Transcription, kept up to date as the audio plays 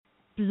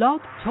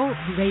Blog Talk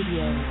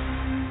Radio.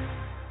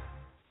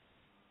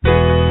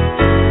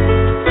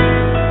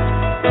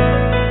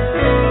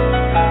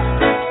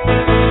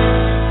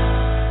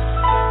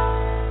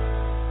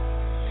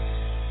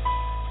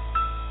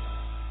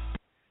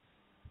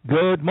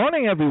 Good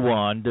morning,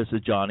 everyone. This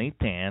is Johnny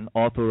Tan,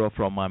 author of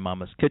From My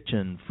Mama's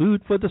Kitchen,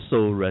 Food for the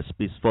Soul,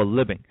 Recipes for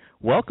Living.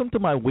 Welcome to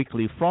my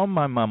weekly From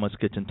My Mama's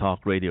Kitchen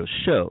Talk radio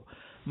show.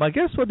 My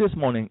guest for this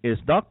morning is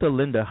Dr.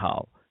 Linda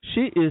Howe.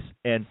 She is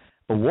an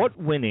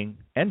award-winning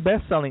and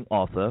best-selling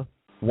author,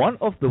 one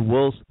of the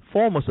world's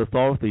foremost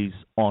authorities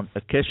on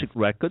Akashic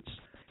Records,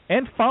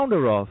 and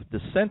founder of the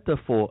Center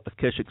for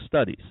Akashic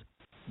Studies.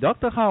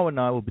 Dr. Howe and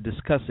I will be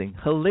discussing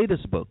her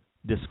latest book,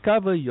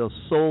 Discover Your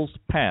Soul's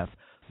Path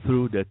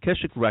Through the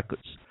Akashic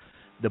Records.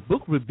 The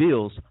book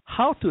reveals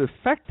how to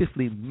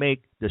effectively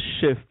make the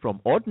shift from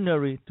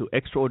ordinary to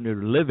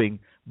extraordinary living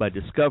by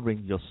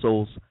discovering your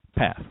soul's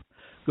path.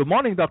 Good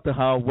morning, Dr.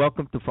 Howe.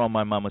 Welcome to From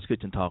My Mama's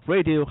Kitchen Talk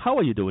Radio. How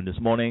are you doing this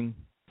morning?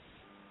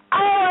 Oh,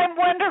 I'm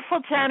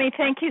wonderful, Johnny.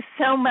 Thank you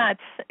so much.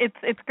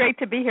 It's great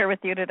to be here with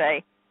you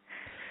today.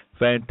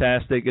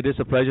 Fantastic. It is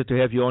a pleasure to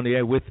have you on the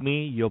air with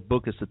me. Your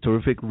book is a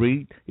terrific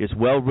read. It's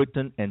well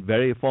written and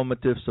very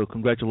informative, so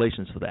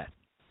congratulations for that.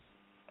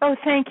 Oh,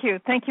 thank you.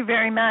 Thank you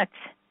very much.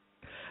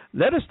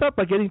 Let us start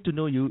by getting to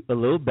know you a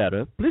little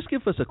better. Please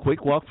give us a quick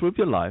walkthrough of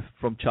your life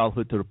from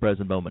childhood to the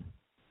present moment.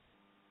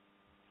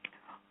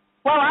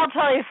 Well, I'll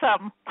tell you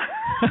something.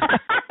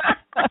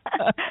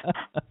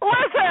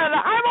 Listen,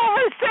 I'm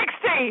over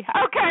 60.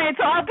 Okay,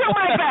 so I'll do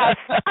my best.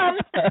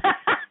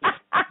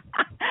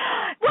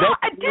 Well,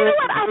 do you know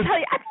what? I'll tell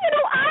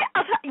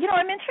you.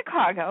 I'm in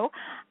Chicago.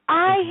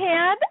 I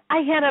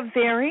had a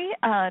very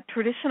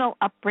traditional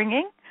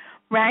upbringing,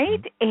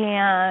 right?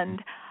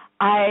 And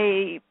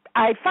I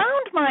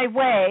found my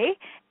way,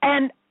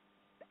 and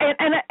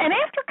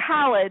after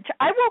college,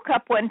 I woke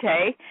up one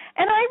day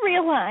and I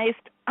realized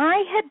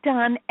I had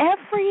done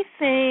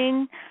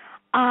everything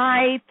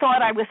I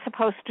thought I was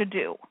supposed to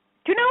do.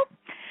 Do you know?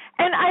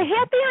 And I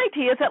had the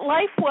idea that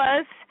life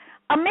was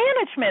a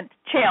management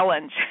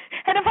challenge,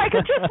 and if I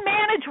could just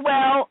manage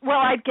well,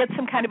 I'd get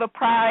some kind of a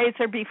prize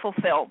or be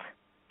fulfilled.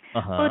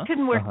 Well, it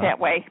didn't work that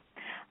way.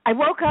 I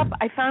woke up,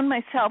 I found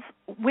myself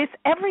with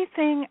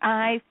everything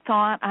I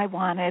thought I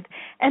wanted,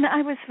 and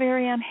I was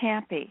very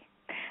unhappy.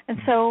 And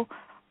so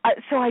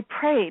I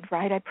prayed,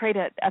 right? I prayed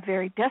a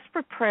very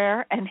desperate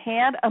prayer and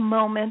had a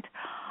moment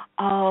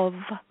of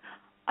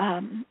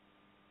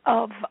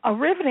a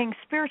riveting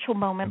spiritual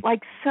moment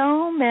like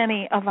so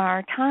many of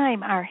our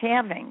time are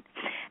having.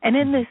 And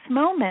in this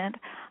moment,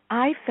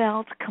 I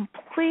felt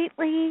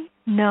completely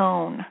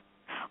known.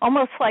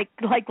 Almost like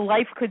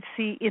life could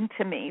see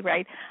into me,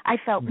 right? I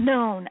felt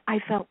known, I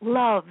felt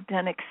loved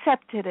and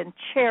accepted and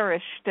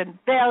cherished and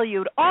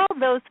valued, all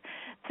those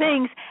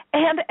things.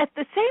 And at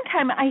the same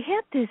time, I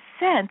had this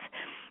sense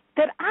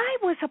that I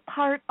was a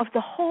part of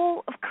the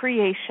whole of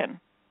creation.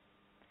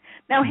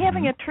 Now,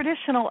 having a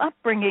traditional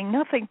upbringing,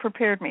 nothing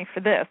prepared me for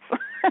this.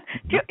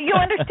 Do you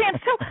understand?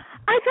 So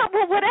I thought,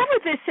 well, whatever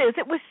this is,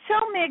 it was so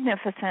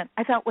magnificent.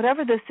 I thought,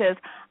 whatever this is,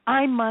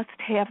 I must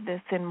have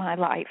this in my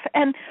life.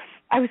 And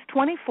I was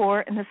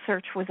 24, and the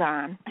search was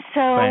on.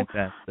 So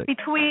fantastic. It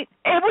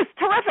was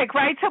terrific,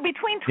 right? So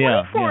between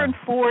 24 and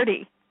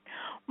 40,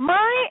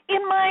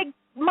 in my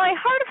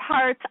heart of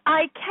hearts,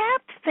 I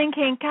kept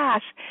thinking,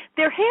 gosh,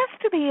 there has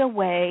to be a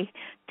way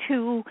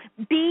to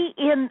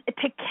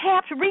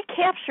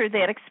recapture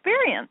that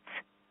experience.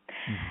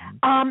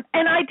 And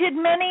I did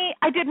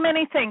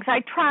many things.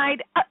 I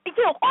tried,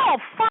 all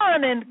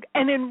fun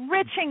and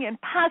enriching and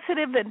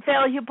positive and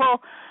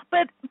valuable,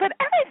 but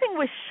everything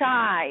was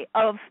shy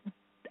of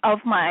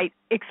my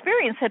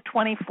experience at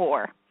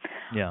 24.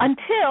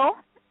 Until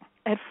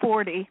at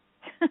 40,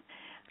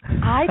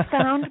 I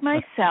found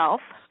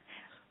myself.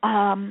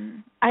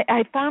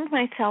 I found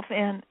myself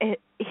in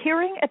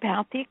hearing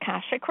about the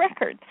Akashic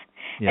Records,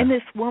 and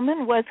this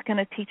woman was going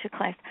to teach a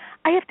class.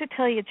 I have to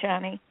tell you,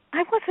 Johnny,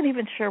 I wasn't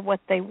even sure what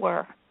they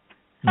were.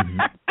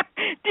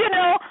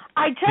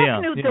 I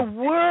just knew the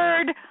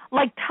word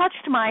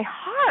touched my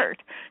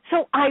heart.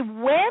 So I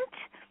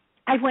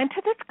went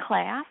to this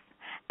class,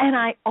 and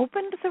I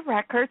opened the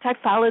records. I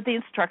followed the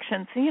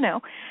instructions, and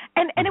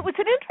it was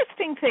an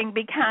interesting thing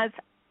because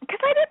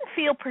I didn't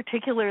feel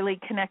particularly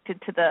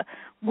connected to the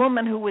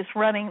woman who was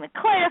running the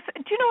class.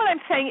 Do you know what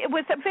I'm saying? It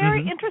was a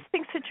very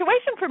interesting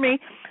situation for me.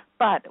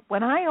 But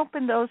when I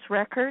opened those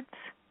records,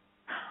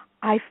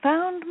 I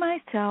found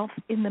myself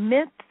in the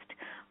midst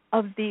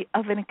of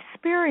an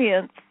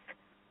experience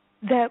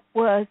that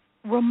was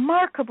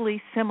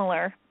remarkably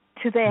similar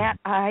to that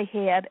I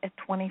had at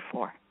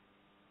 24.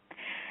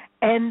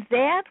 And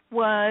that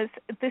was,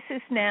 this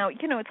is now,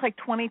 it's like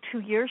 22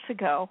 years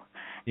ago.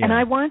 And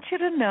I want you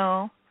to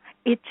know,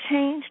 it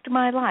changed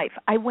my life.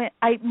 I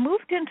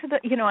moved into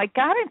I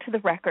got into the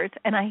records,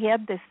 and I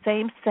had this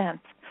same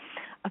sense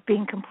of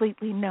being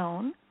completely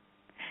known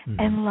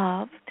and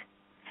loved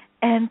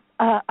and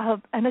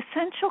of an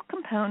essential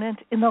component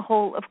in the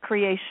whole of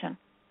creation.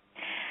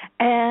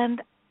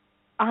 And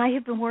I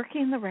have been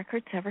working in the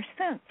records ever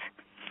since.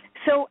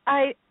 So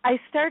I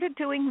started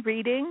doing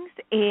readings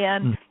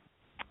and,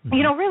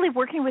 really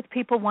working with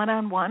people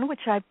one-on-one,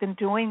 which I've been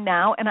doing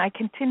now, and I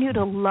continue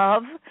to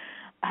love.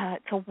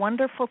 It's a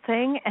wonderful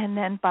thing. And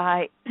then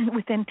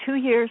within 2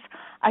 years,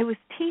 I was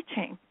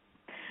teaching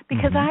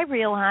because I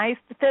realized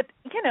that,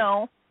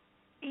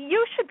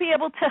 you should be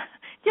able to,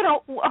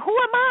 who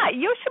am I?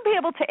 You should be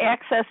able to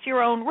access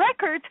your own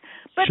records,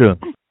 but Sure.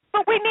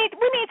 but we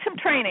need some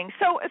training.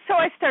 So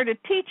I started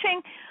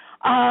teaching.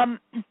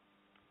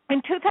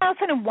 In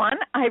 2001,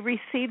 I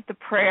received the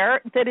prayer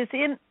that is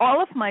in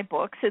all of my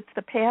books. It's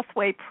the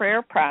Pathway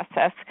Prayer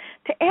Process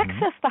to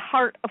access the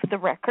heart of the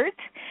records.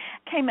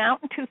 Came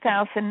out in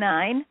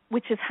 2009,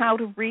 which is How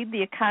to Read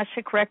the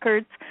Akashic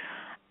Records.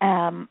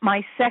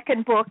 My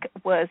second book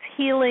was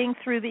Healing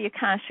Through the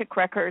Akashic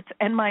Records,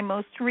 and my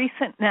most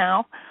recent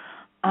now,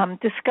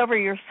 Discover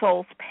Your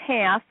Soul's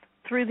Path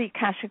Through the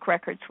Akashic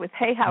Records with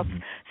Howe.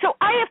 So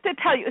I have to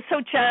tell you,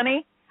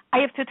 Johnny,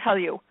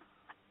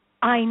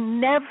 I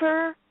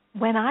never,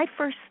 when I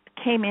first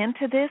came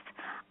into this,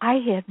 I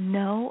had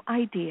no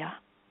idea.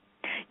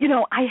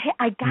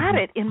 I got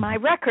it in my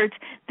records.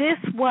 This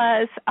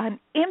was an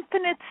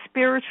infinite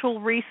spiritual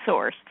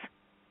resource.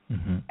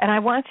 And I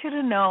want you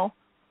to know,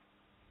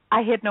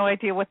 I had no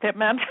idea what that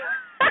meant.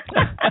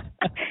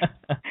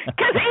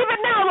 Because even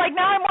now,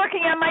 now I'm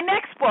working on my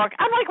next book.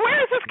 I'm like, where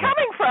is this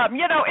coming from?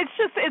 It's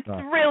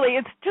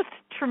just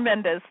a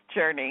tremendous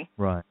journey.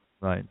 Right.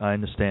 I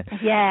understand.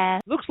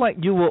 Yeah. Looks like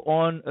you were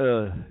on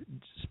a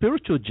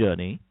spiritual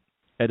journey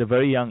at a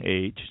very young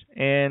age,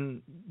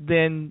 and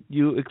then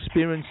you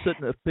experienced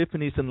certain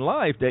epiphanies in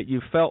life that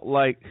you felt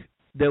like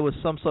there was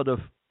some sort of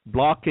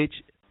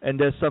blockage and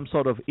there's some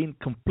sort of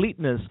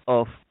incompleteness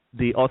of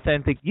the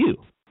authentic you.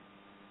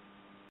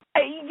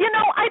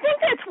 I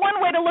think that's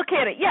one way to look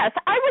at it. Yes,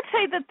 I would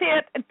say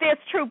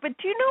that's true. But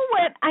do you know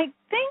what? I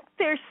think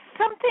there's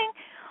something,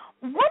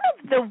 one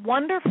of the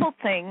wonderful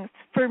things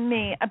for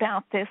me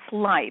about this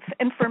life,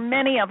 and for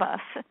many of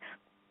us,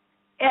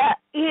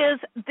 is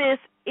this,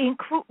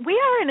 we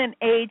are in an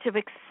age of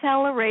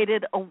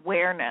accelerated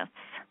awareness.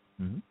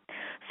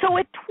 So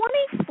at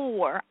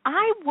 24,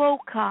 I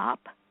woke up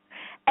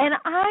and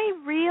I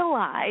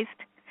realized,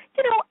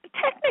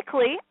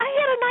 technically, I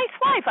had a nice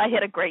life. I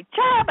had a great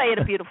job. I had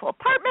a beautiful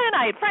apartment.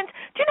 I had friends.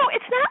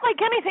 It's not like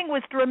anything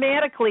was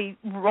dramatically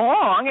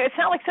wrong. It's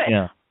not like that.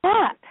 Yeah.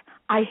 But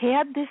I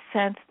had this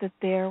sense that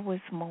there was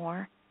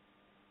more.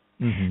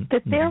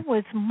 That there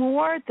was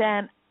more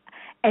than,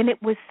 and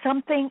it was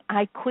something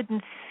I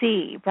couldn't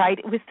see, right?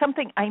 It was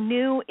something I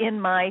knew in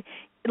my,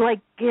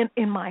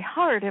 in my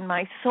heart, in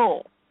my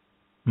soul.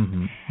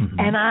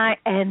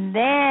 And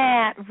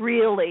that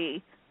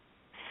really,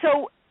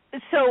 so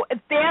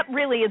that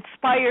really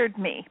inspired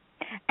me.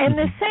 And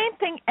the same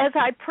thing, as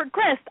I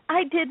progressed,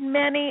 I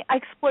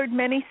explored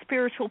many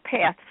spiritual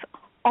paths,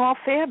 all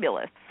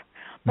fabulous.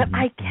 But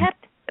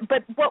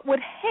but what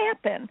would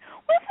happen,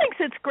 one of the things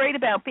that's great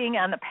about being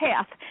on the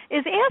path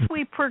is as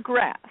we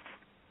progress,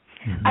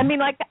 I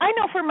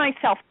know for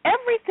myself,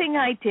 everything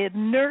I did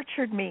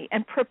nurtured me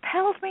and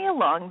propelled me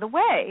along the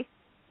way.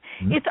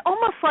 It's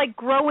almost like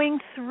growing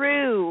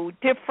through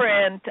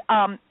different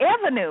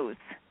avenues.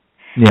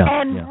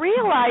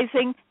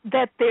 Realizing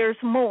that there's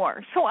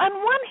more. So on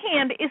one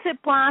hand, is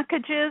it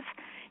blockages?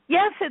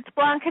 Yes, it's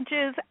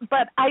blockages,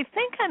 but I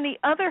think on the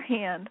other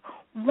hand,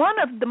 one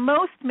of the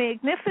most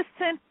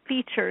magnificent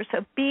features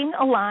of being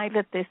alive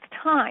at this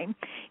time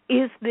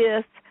is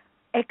this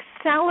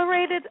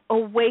accelerated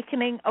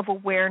awakening of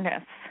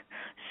awareness.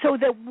 So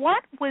that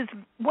what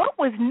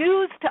was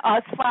news to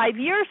us 5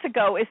 years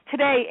ago is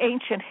today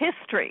ancient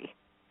history.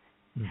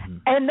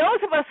 And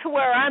those of us who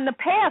are on the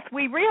path,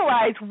 we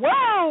realize,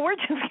 whoa, we're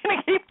just going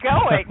to keep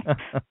going.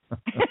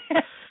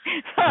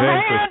 So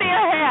hang on to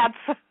your hats.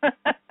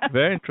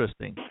 Very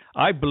interesting.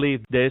 I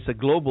believe there's a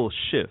global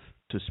shift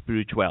to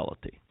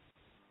spirituality,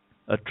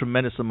 a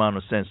tremendous amount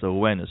of sense of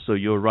awareness. So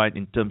you're right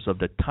in terms of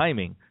the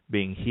timing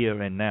being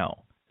here and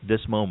now,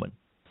 this moment.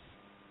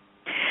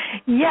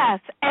 Yes,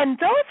 and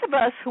those of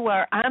us who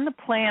are on the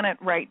planet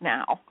right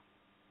now,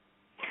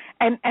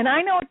 and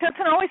I know it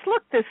doesn't always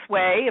look this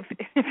way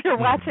if you're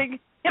watching,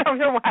 if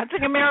you're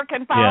watching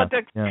American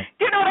politics. Yeah.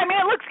 You know what I mean?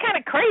 It looks kind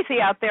of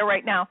crazy out there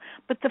right now.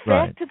 But the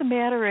fact of the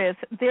matter is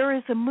there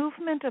is a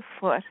movement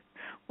afoot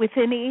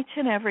within each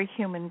and every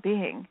human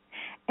being.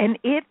 And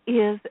it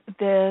is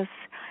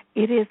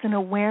an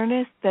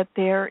awareness that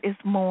there is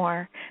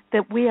more,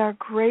 that we are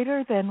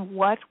greater than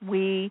what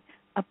we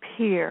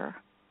appear.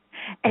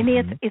 And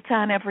it's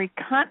on every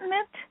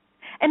continent.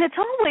 And it's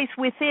always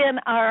within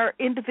our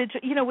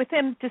individual,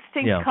 within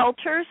distinct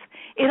cultures.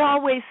 It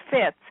always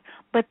fits.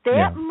 But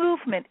that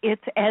movement,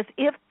 it's as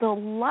if the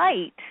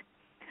light,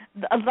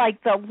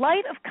 like the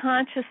light of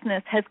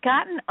consciousness, has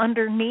gotten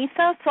underneath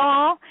us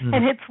all,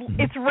 and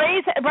it's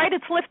raised, right?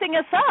 It's lifting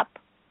us up,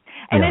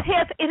 and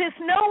it is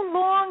no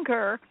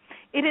longer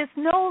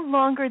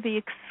the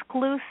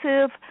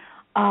exclusive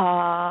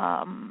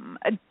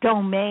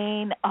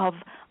domain of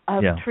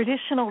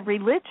traditional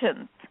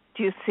religions.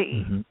 Do you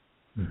see?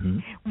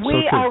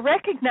 We are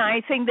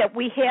recognizing that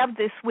we have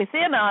this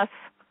within us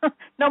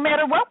no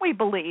matter what we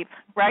believe,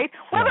 right?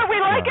 Whether we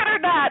like it or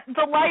not,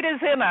 the light is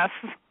in us.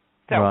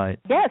 So, right.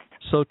 Yes.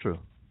 So true.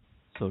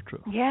 So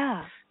true.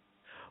 Yeah.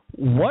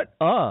 What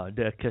are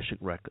the Akashic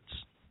Records?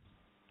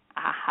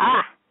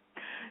 Aha.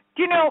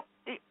 Do you know,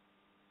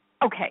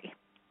 okay,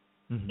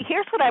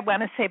 here's what I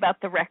want to say about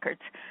the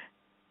records.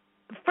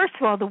 First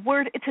of all, the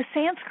word, it's a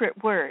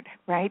Sanskrit word,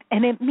 right?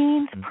 And it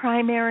means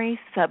primary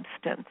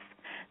substance,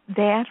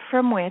 that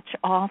from which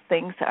all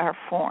things are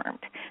formed.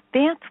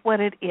 That's what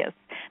it is.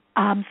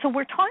 So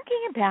we're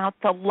talking about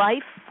the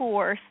life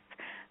force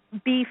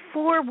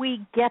before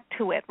we get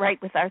to it,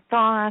 right, with our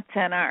thoughts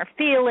and our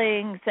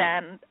feelings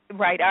and,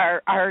 right,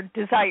 our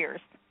desires.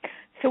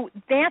 So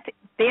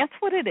that's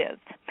what it is.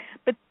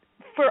 But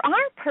for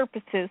our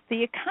purposes,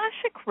 the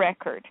Akashic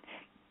Record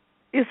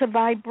is a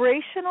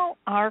vibrational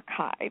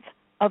archive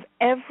of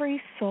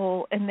every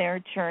soul in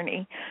their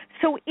journey.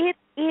 So it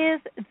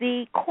is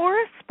the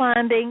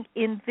corresponding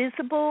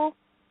invisible,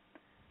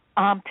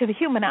 to the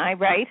human eye,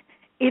 right?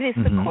 It is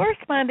the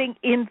corresponding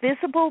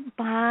invisible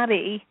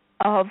body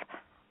of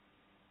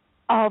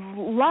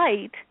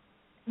light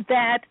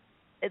that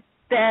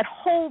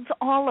holds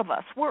all of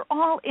us. We're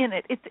all in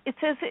it.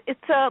 It's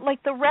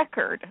like the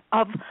record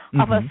of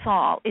us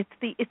all. It's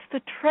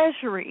the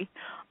treasury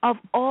of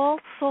all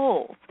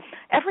souls.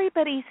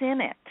 Everybody's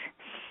in it.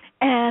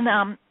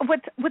 And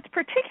what's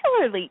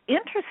particularly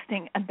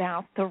interesting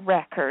about the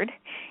record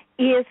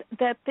is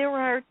that there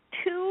are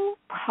two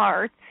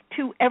parts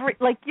to every,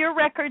 like your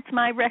records,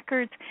 my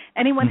records,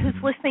 anyone who's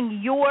listening,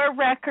 your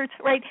records,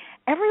 right?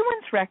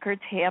 Everyone's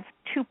records have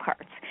two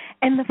parts.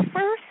 And the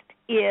first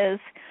is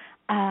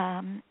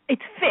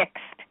it's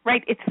fixed,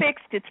 right? It's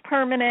fixed, it's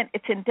permanent,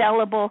 it's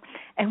indelible.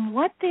 And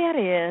what that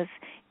is,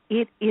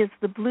 it is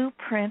the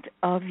blueprint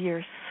of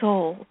your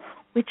soul,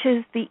 which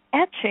is the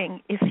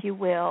etching, if you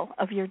will,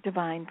 of your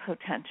divine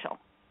potential.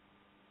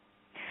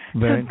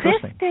 Very so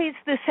this stays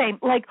the same.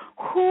 Like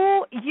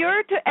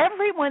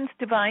everyone's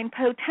divine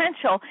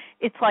potential,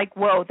 it's like,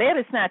 whoa, that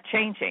is not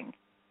changing.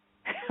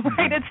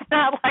 Right? It's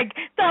not like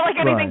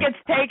anything gets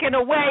taken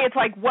away. It's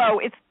like, whoa,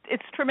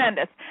 it's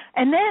tremendous.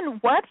 And then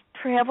what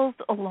travels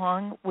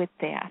along with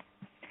that?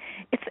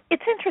 It's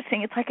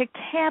interesting. It's like a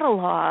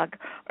catalog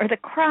or the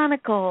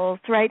chronicles,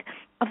 right,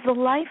 of the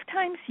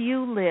lifetimes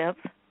you live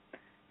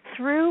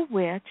through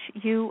which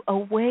you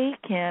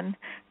awaken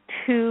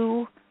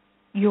to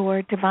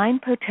your divine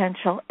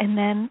potential and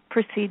then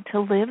proceed to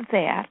live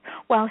that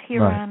while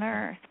here on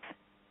earth.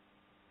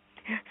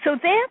 So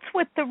that's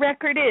what the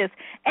record is.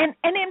 And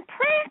in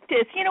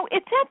practice,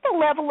 it's at the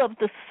level of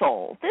the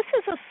soul. This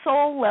is a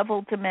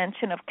soul-level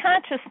dimension of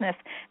consciousness.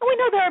 And we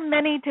know there are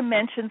many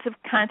dimensions of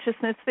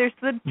consciousness. There's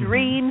the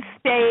dream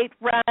state,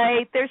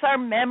 right? There's our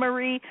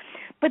memory.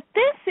 But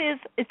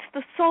it's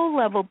the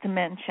soul-level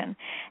dimension.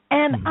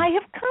 And I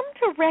have come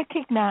to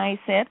recognize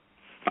it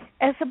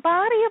as a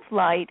body of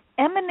light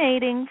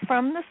emanating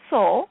from the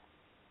soul,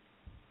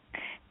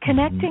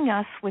 connecting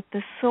us with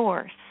the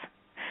source.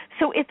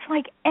 So it's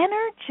like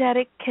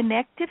energetic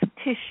connective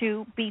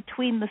tissue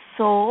between the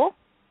soul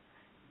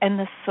and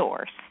the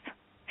source.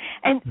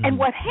 And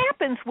what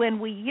happens when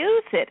we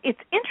use it, it's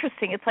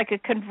interesting. It's like a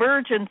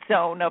convergence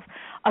zone of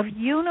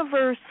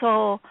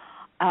universal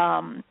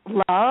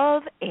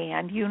love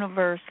and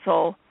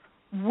universal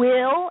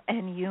will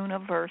and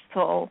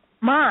universal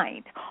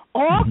mind,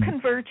 all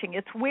converging.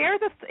 It's where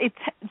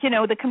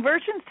the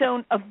convergence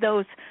zone of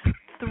those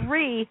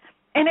three,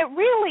 and it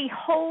really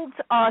holds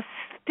us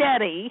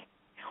steady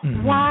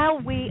while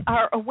we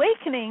are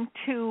awakening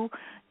to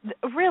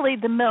really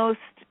the most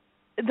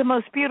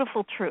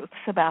beautiful truths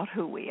about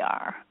who we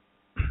are.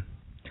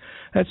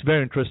 That's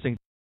very interesting.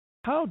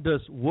 How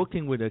does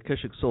working with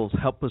Akashic Souls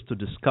help us to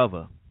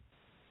discover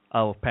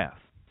our path?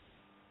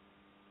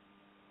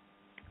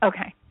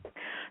 Okay.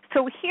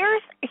 So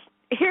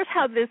here's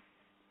how this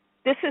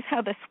is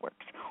how this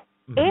works.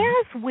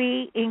 As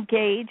we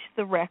engage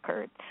the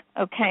records,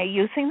 okay,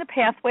 using the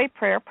pathway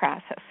prayer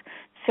process,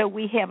 so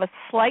we have a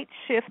slight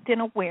shift in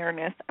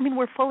awareness. I mean,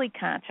 we're fully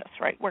conscious,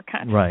 right? We're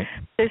conscious. Right.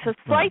 There's a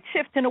slight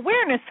shift in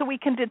awareness so we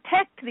can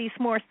detect these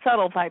more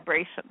subtle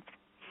vibrations.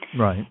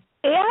 Right.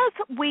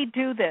 As we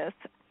do this,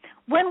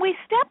 when we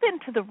step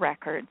into the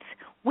records,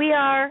 we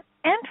are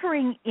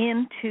entering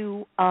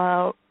into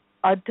a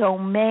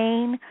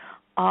domain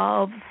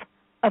of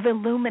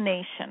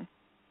illumination.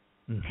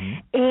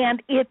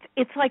 And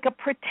it's like a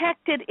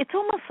protected, it's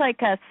almost like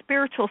a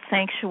spiritual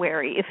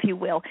sanctuary, if you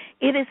will.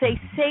 It is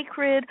a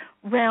sacred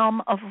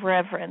realm of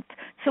reverence.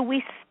 So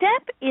we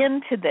step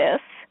into this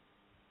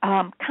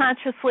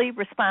consciously,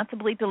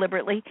 responsibly,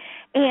 deliberately,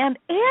 and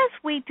as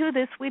we do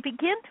this, we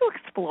begin to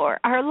explore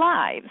our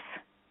lives.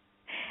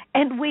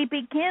 And we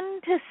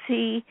begin to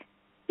see,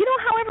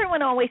 how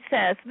everyone always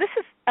says,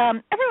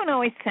 everyone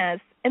always says,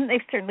 and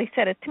they've certainly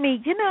said it to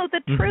me,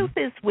 the truth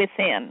is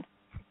within.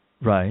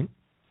 Right.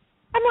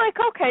 I'm like,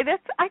 okay,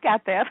 I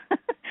got that.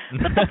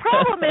 But the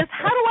problem is,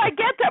 how do I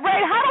get that,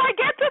 right? How do I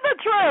get to the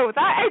truth?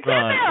 It's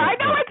in there. I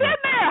know it's in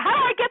there. How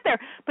do I get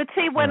there? But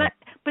see,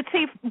 But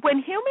see,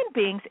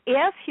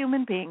 as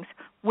human beings,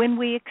 when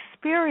we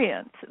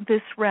experience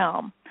this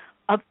realm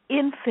of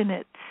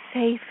infinite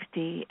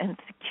safety and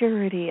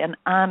security and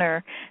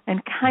honor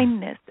and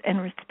kindness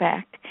and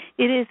respect,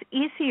 it is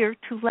easier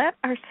to let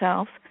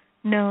ourselves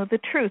know the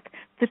truth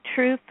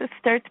that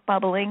starts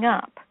bubbling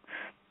up.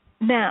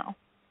 Now,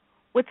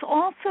 what's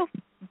also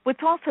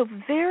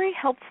very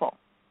helpful,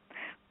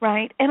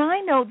 right? And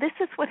I know this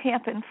is what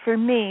happened for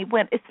me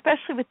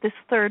especially with this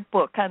third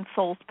book on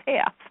Soul's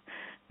Path.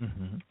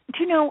 Mm-hmm. Do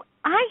you know,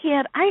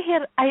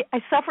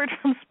 I suffered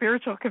from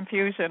spiritual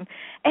confusion,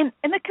 and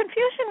the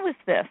confusion was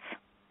this.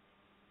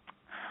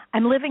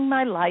 I'm living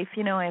my life,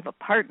 I have a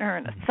partner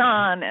and a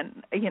son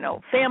and,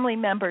 family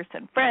members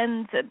and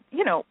friends and,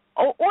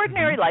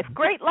 ordinary life,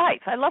 great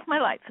life. I love my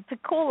life. It's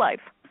a cool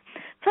life.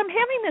 So I'm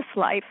having this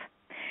life,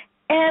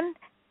 and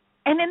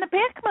in the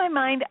back of my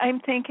mind, I'm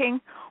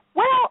thinking,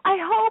 well, I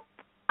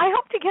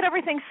hope to get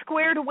everything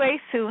squared away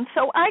soon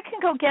so I can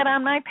go get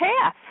on my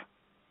path.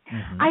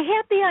 Mm-hmm. I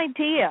had the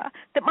idea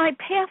that my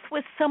path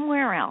was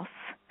somewhere else,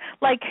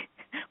 like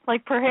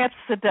perhaps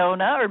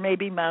Sedona or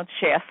maybe Mount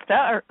Shasta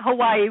or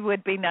Hawaii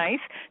would be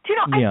nice. Do you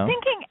know, I'm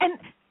thinking,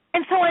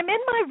 and so I'm in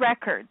my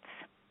records,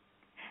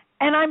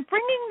 and I'm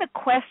bringing the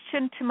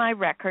question to my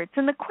records,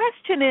 and the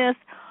question is,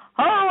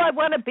 I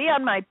want to be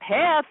on my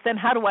path, and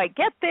how do I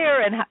get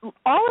there, and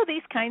all of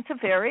these kinds of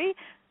very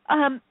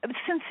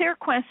sincere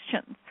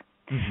questions.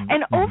 Mm-hmm.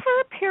 And over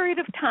a period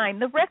of time,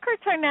 the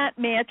records are not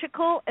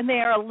magical, and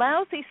they are a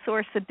lousy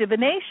source of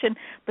divination,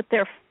 but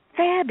they're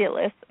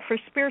fabulous for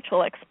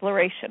spiritual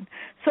exploration.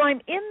 So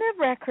I'm in the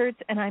records,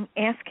 and I'm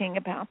asking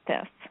about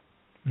this.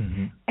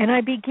 Mm-hmm. And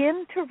it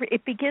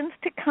begins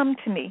to come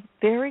to me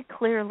very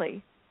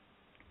clearly.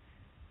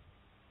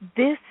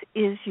 This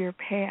is your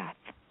path.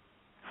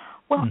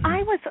 Well,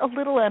 I was a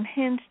little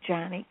unhinged,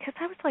 Johnny, because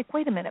I was like,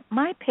 wait a minute,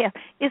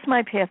 is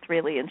my path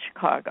really in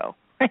Chicago?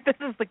 Right? This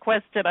is the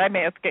question I'm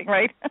asking,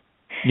 right?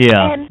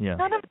 Yeah. And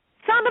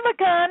son of a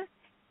gun,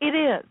 it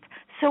is.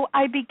 So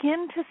I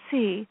begin to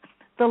see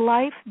the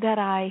life that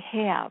I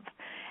have,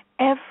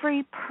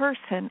 every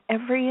person,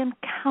 every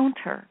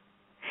encounter,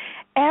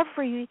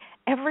 every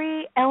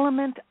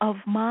element of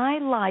my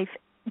life,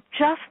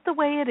 just the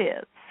way it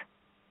is.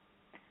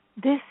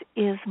 This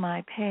is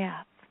my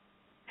path.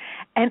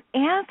 And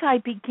as I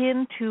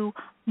begin to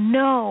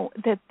know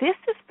that this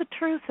is the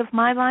truth of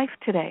my life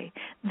today,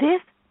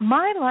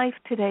 my life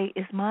today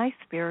is my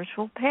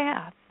spiritual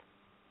path.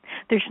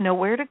 There's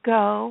nowhere to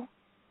go.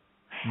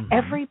 Mm-hmm.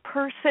 Every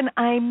person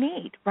I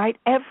meet, right,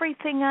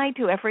 everything I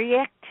do, every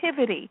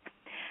activity.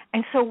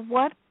 And so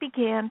what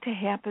began to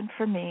happen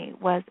for me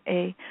was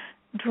a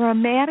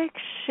dramatic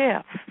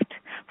shift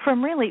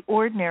from really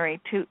ordinary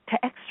to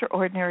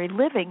extraordinary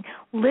living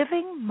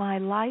my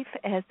life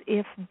as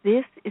if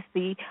this is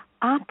the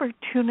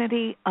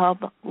opportunity of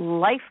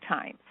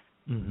lifetimes.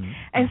 Mm-hmm.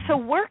 And so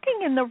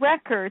working in the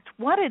records,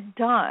 what it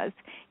does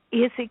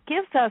is it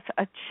gives us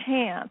a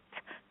chance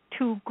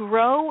to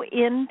grow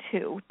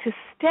into, to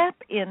step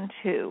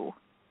into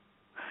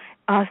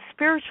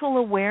spiritual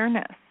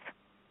awareness,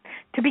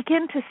 to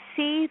begin to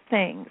see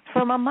things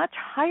from a much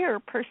higher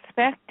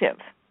perspective,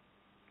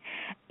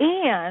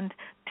 and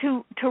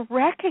to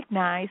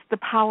recognize the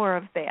power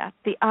of that,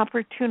 the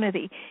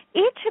opportunity.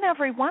 Each and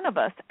every one of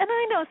us, and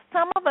I know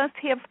some of us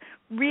have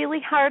really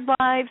hard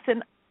lives,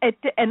 and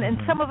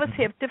some of us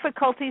have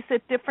difficulties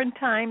at different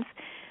times,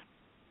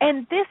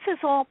 and this is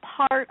all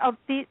part of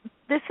these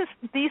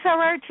are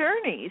our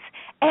journeys,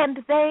 and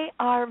they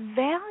are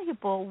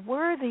valuable,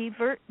 worthy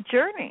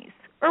journeys,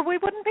 or we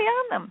wouldn't be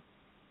on them.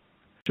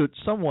 Should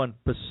someone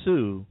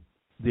pursue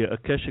the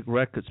Akashic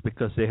Records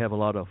because they have a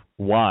lot of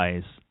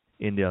whys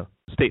in their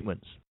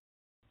statements?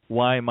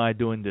 Why am I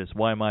doing this?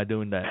 Why am I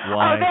doing that?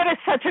 Why? Oh, that is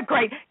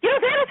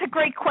a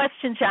great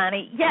question,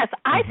 Johnny. Yes,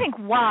 I think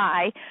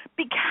why,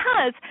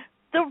 because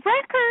the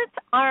records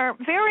are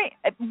very.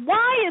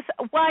 Why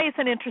is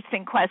an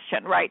interesting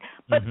question, right?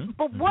 But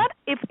what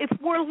if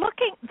we're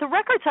looking? The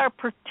records are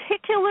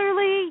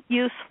particularly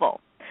useful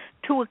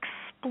to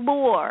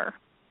explore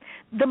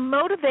the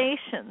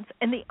motivations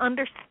and the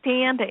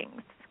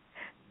understandings,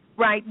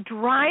 right,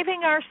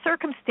 driving our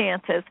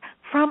circumstances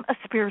from a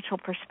spiritual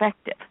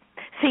perspective.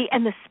 See,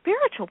 and the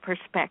spiritual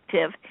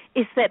perspective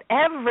is that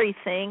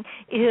everything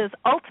is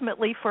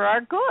ultimately for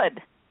our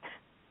good.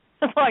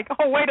 It's like,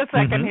 wait a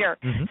second here.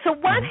 Mm-hmm. So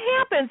what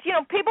happens,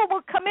 people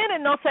will come in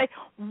and they'll say,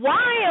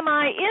 why am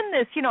I in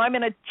this? I'm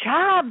in a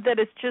job that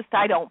is just,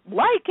 I don't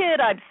like it,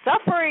 I'm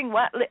suffering,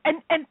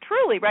 and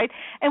truly, right?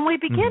 And we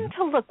begin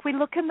to look, we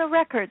look in the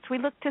records, we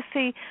look to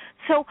see,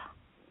 so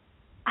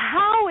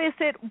how is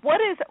it,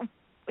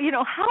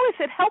 how is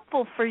it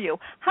helpful for you?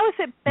 How is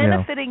it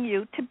benefiting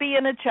you to be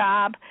in a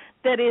job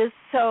that is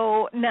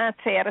so not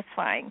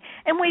satisfying?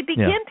 And we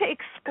begin to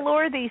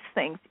explore these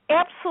things.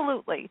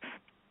 Absolutely.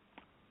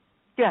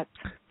 Yes,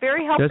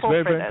 very helpful. That's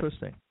very, very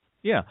interesting.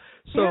 Yeah.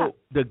 So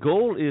the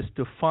goal is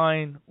to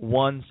find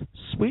one's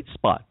sweet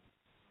spot.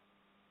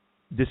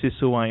 This is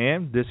who I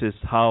am. This is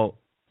how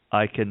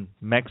I can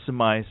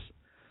maximize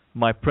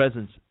my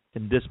presence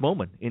in this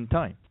moment in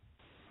time.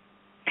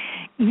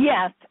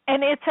 Yes,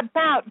 and it's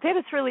about, that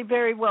is really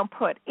very well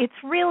put. It's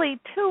really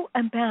too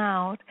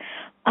about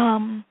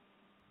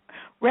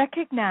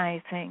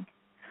recognizing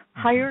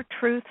higher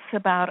truths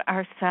about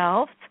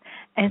ourselves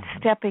and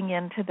stepping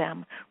into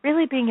them,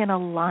 really being in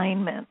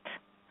alignment,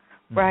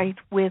 right,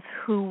 with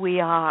who we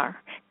are,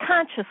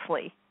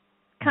 consciously,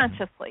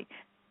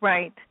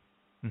 right?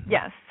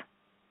 Yes.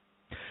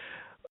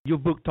 Your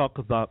book talks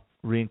about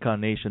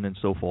reincarnation and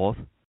so forth.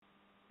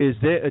 Is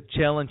there a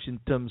challenge in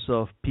terms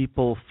of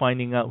people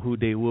finding out who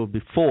they were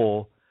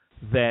before,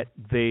 that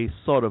they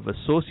sort of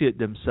associate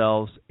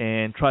themselves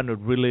and trying to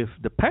relive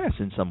the past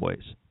in some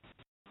ways?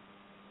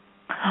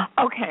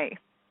 Okay.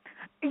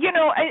 You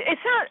know,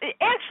 it's not,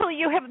 actually,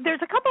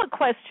 there's a couple of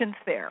questions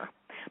there.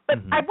 But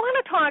I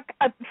want to talk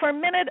for a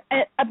minute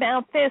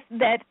about this,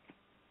 that,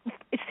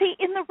 see,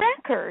 in the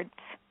records,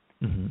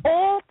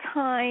 all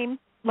time,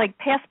 like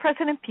past,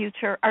 present, and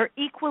future, are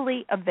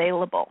equally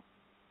available.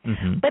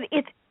 But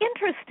it's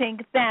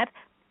interesting that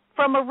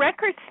from a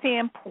record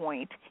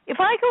standpoint, if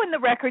I go in the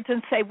records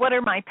and say, what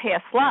are my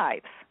past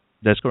lives?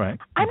 That's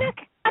correct. I'm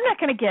not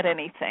going to get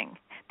anything.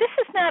 This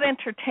is not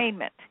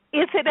entertainment.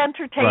 Is it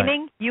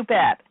entertaining? Right. You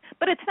bet.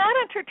 But it's not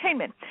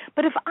entertainment.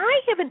 But if I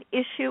have an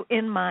issue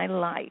in my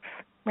life,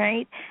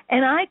 right,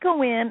 and I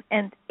go in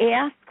and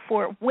ask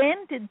for,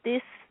 when did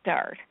this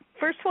start?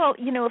 First of all,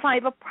 you know, if I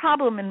have a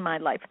problem in my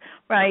life,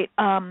 right,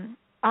 I'm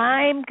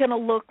going to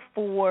look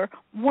for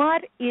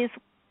what is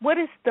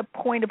the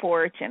point of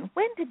origin?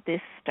 When did this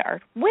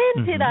start?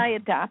 When did I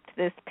adopt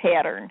this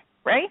pattern,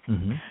 right?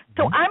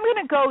 So I'm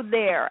going to go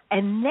there,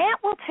 and that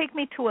will take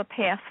me to a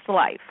past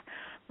life.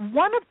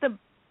 One of the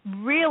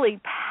really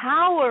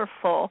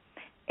powerful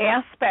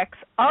aspects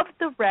of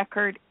the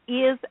record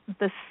is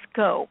the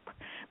scope,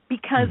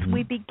 because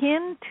we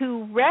begin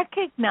to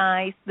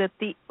recognize that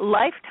the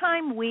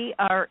lifetime we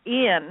are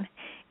in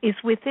is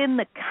within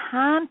the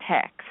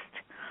context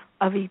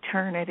of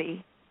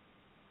eternity.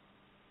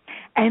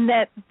 And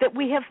that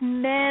we have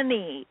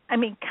many,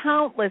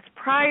 countless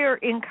prior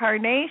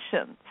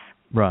incarnations,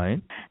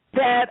 right,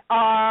 that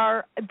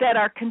are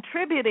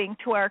contributing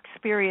to our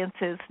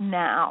experiences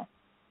now.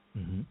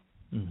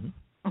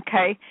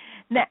 Okay.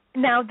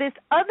 Now this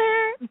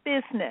other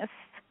business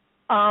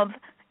of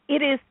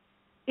it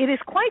is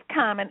quite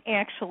common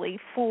actually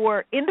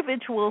for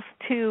individuals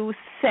to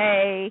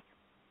say,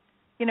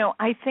 you know,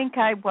 I think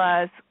I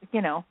was,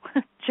 you know,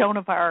 Joan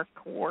of Arc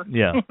or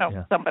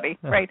somebody,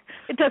 right?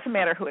 It doesn't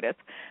matter who it is.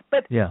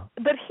 But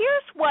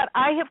here's what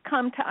I have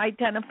come to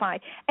identify.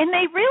 And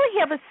they really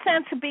have a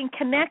sense of being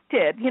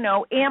connected, you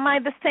know, am I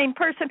the same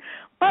person?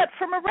 But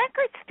from a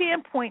record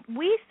standpoint,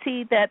 we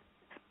see that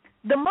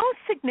the most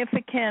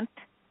significant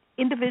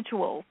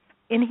individuals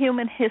in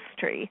human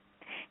history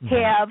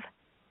have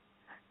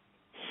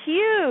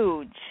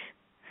huge,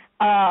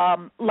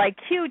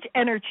 huge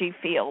energy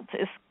fields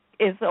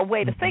is a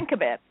way to think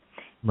of it.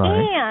 Right.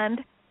 And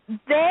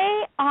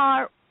they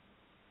are,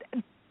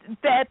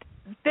 that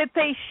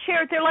they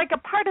share, they're like a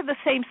part of the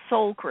same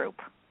soul group.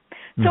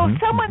 So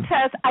if someone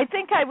says, I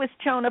think I was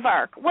Joan of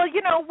Arc, well,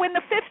 you know, when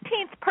the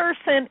 15th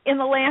person in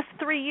the last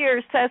 3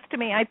 years says to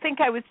me, I think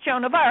I was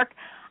Joan of Arc,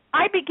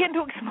 I begin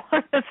to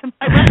explore this in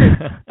my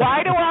record.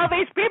 Why do all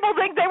these people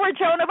think they were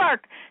Joan of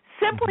Arc?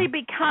 Simply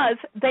because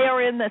they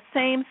are in the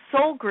same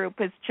soul group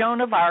as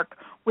Joan of Arc,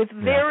 with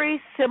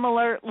very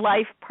similar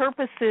life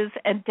purposes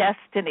and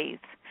destinies,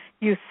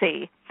 you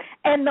see.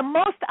 And the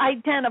most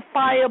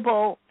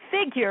identifiable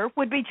figure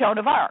would be Joan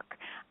of Arc.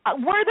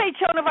 Were they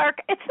Joan of Arc?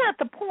 It's not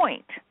the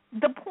point.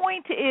 The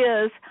point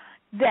is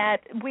that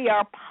we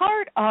are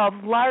part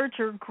of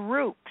larger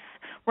groups,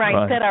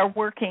 right. that are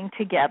working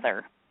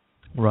together.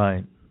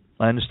 Right.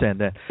 I understand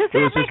that. Does that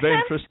make sense? Very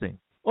interesting.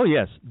 Oh,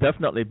 yes,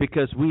 definitely,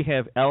 because we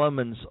have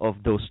elements of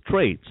those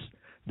traits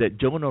that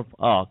Joan of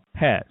Arc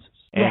has.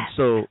 And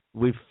so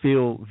we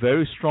feel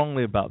very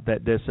strongly about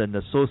that. There's an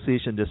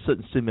association, there's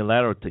certain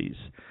similarities.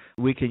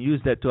 We can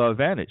use that to our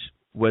advantage,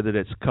 whether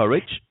that's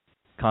courage,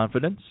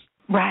 confidence.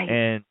 Right.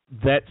 And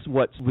that's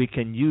what we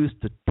can use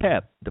to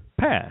tap the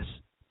past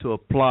to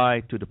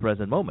apply to the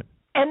present moment.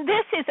 And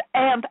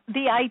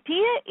the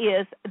idea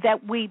is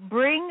that we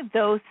bring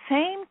those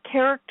same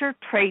character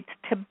traits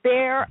to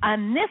bear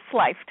on this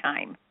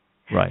lifetime.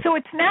 Right. So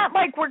it's not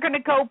like we're going to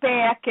go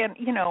back and,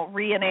 you know,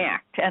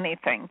 reenact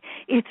anything.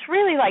 It's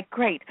really like,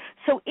 great.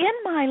 So in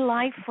my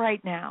life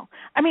right now,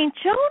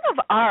 Joan of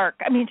Arc,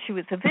 she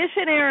was a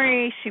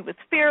visionary, she was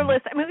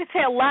fearless. we could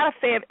say a lot of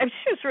she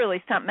was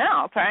really something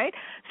else, right?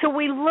 So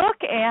we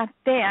look at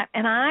that,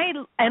 and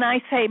I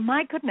say,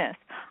 my goodness,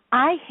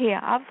 I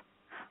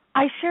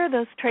share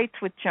those traits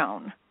with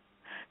Joan.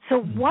 So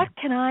what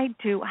can I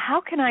do? How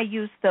can I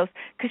use those?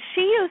 Because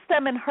she used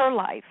them in her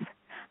life.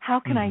 How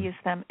can I use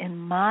them in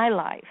my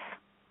life?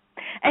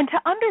 And to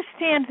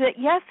understand that,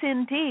 yes,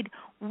 indeed,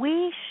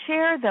 we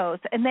share those,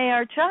 and they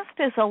are just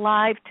as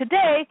alive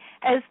today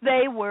as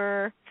they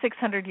were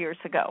 600 years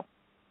ago.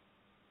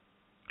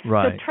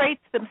 Right. The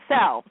traits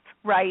themselves,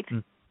 right?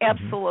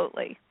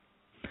 Absolutely.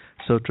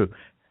 So true.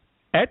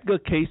 Edgar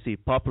Cayce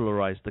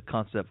popularized the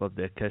concept of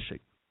the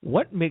Akashic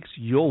What makes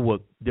your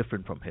work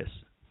different from his?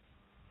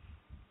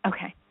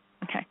 Okay.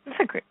 That's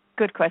a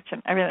good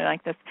question. I really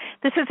like this.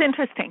 This is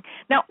interesting.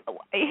 Now,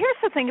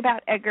 here's the thing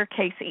about Edgar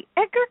Cayce.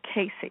 Edgar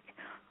Cayce,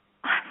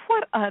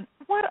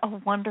 what a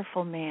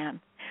wonderful man.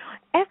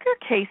 Edgar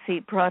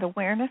Cayce brought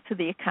awareness to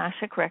the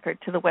Akashic Record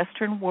to the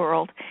Western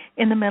world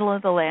in the middle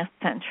of the last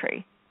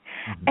century.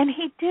 Mm-hmm. And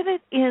he did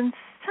it in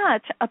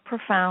such a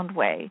profound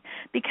way,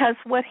 because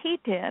what he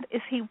did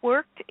is he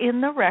worked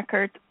in the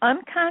records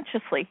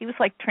unconsciously. He was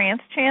like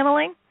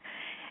trance-channeling,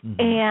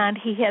 and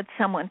he had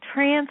someone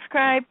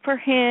transcribe for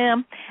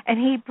him, and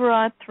he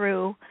brought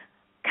through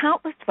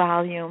countless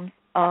volumes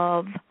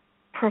of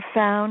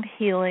profound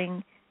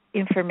healing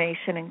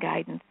information and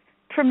guidance.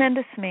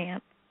 Tremendous man.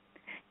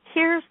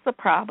 Here's the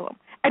problem.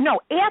 At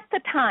the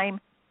time,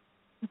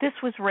 this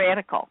was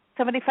radical.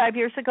 75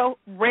 years ago,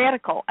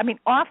 radical. I mean,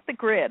 off the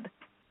grid.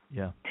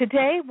 Yeah.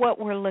 Today, what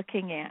we're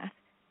looking at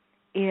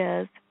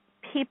is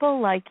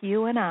people like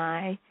you and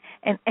I,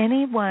 and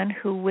anyone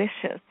who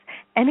wishes,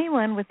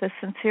 anyone with a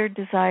sincere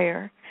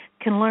desire,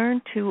 can learn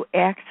to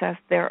access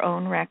their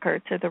own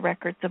records or the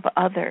records of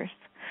others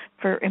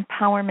for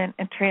empowerment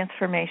and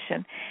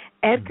transformation.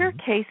 Edgar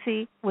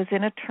Cayce was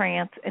in a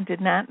trance and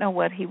did not know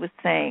what he was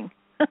saying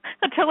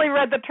until he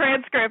read the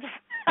transcripts.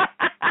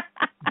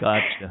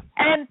 Gotcha.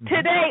 And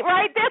today,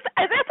 right, that's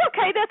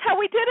okay. That's how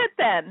we did it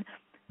then.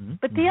 Mm-hmm.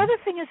 But the other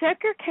thing is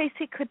Edgar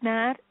Cayce could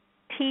not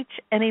teach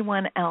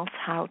anyone else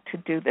how to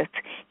do this.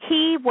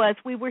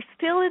 We were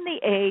still in the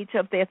age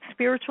of that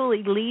spiritual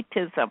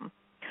elitism,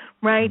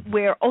 right,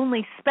 where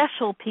only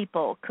special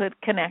people could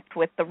connect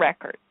with the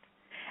records.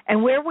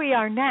 And where we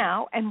are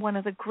now, and one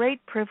of the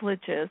great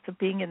privileges of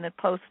being in the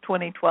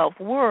post-2012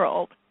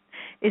 world,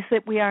 is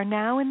that we are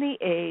now in the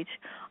age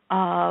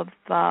of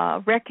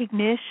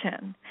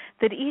recognition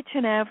that each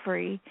and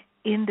every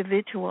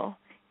individual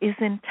is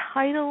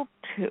entitled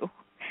to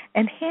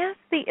and has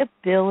the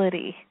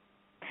ability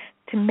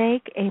to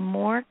make a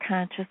more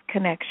conscious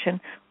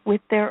connection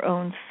with their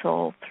own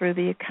soul through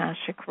the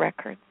Akashic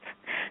Records.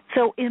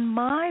 So in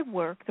my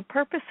work, the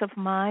purpose of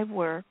my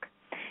work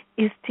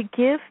is to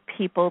give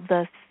people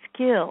the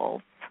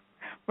skills,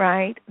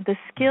 right, the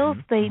skills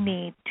they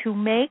need to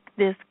make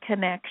this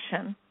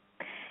connection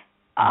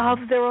of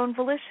their own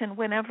volition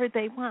whenever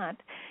they want.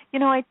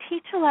 I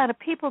teach a lot of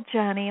people,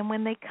 Johnny, and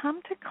when they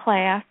come to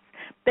class,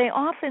 they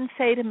often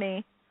say to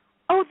me,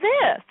 "Oh,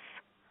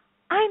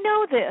 I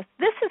know this.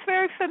 This is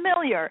very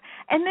familiar."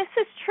 And this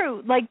is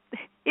true. Like,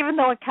 even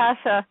though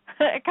Akashic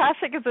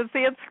is a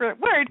Sanskrit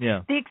word,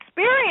 the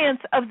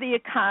experience of the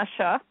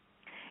Akasha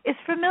is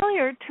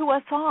familiar to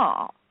us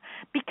all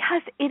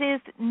because it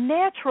is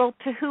natural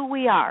to who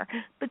we are.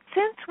 But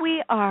since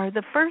we are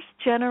the first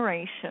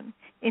generation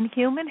in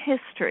human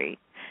history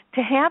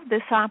to have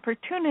this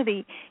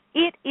opportunity,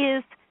 it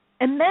is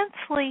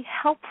immensely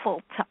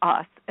helpful to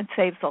us and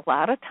saves a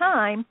lot of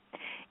time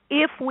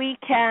if we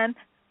can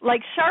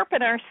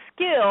sharpen our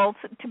skills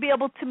to be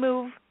able to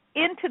move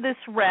into this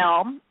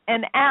realm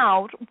and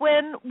out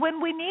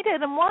when we need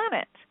it and want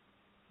it.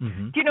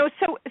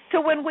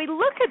 So when we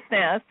look at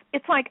this,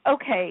 it's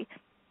okay,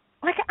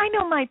 I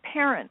know my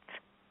parents.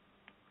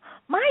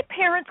 My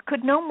parents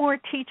could no more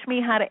teach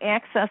me how to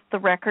access the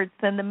records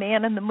than the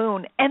man in the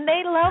moon, and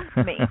they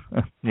loved me.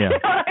 You know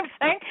what I'm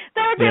saying?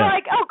 They would be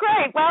like, "Oh,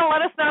 great, well,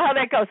 let us know how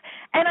that goes."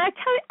 And I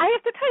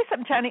have to tell you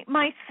something, Johnny.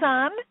 My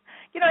son,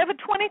 I have a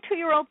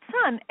 22-year-old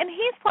son, and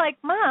he's like,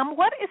 "Mom,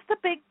 what is the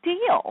big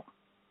deal?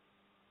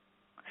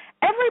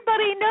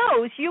 Everybody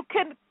knows you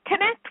can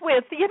connect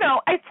with,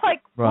 it's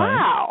like,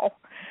 wow."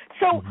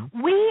 So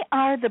we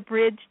are the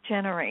bridge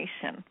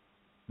generation.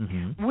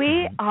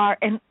 We are,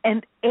 and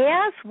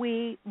as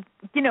we,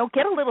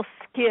 get a little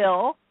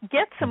skill,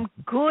 get some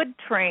good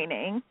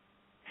training,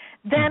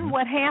 then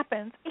what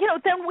happens?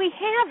 Then we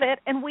have it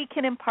and we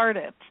can impart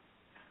it,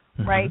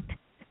 right?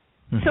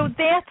 So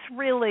that's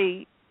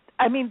really,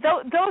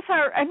 those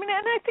are, and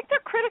I think they're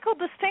critical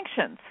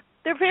distinctions.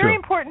 They're very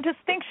important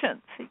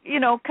distinctions,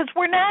 because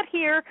we're not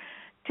here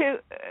to,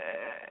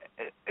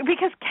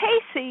 because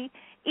Cayce,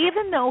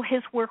 even though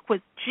his work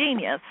was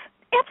genius,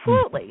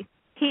 absolutely,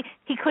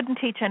 he couldn't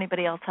teach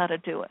anybody else how to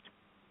do it.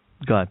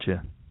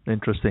 Gotcha.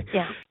 Interesting.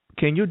 Yeah.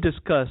 Can you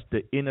discuss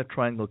the inner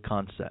triangle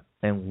concept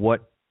and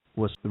what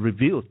was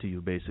revealed to you,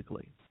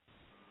 basically?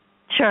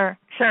 Sure.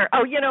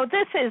 Oh,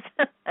 this is,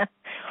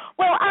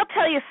 well, I'll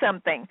tell you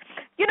something.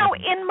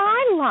 In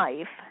my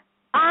life,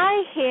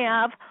 I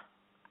have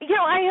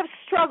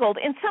struggled,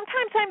 and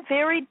sometimes I'm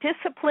very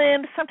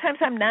disciplined, sometimes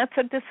I'm not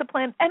so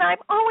disciplined, and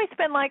I've always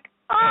been like,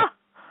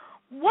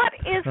 what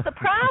is the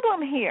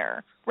problem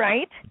here,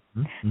 right?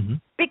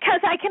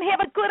 Because I can have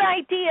a good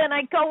idea and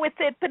I go with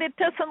it, but it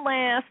doesn't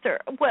last or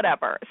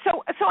whatever.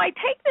 So I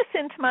take this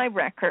into my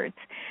records,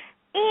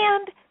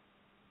 and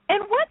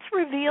what's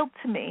revealed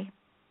to me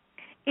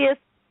is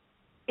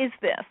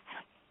this: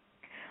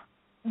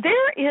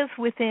 there is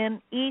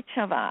within each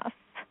of us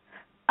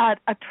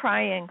a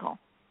triangle.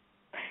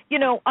 We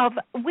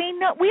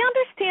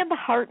understand the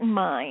heart and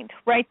mind,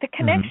 right? The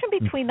connection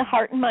between the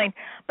heart and mind.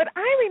 But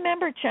I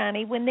remember,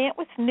 Johnny, when that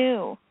was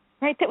new,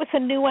 right? That was a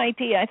new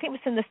idea. I think it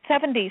was in the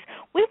 70s.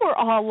 We were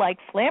all like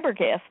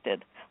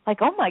flabbergasted, like,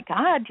 oh my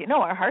God,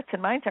 our hearts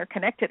and minds are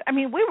connected. I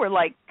mean, we were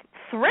like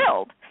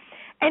thrilled.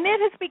 And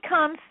it has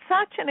become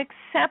such an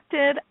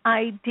accepted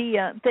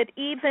idea that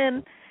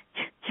even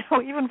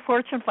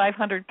Fortune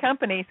 500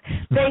 companies,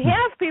 they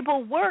have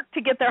people work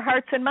to get their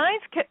hearts and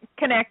minds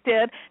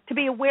connected, to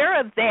be aware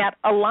of that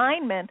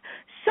alignment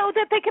so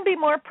that they can be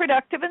more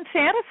productive and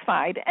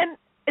satisfied. And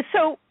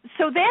so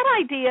that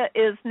idea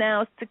is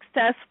now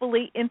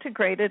successfully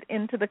integrated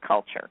into the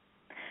culture.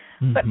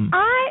 Mm-hmm. But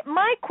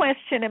my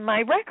question in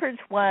my records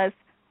was,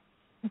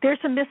 there's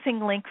a missing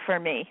link for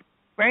me,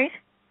 right?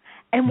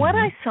 And what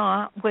I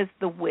saw was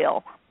the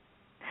will.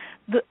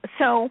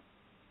 So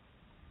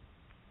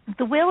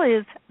the will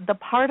is the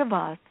part of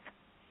us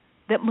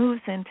that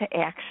moves into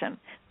action.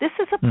 This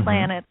is a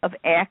planet of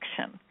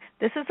action.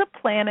 This is a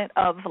planet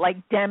of like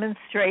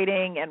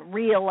demonstrating and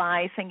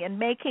realizing and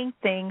making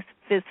things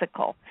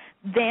physical.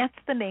 That's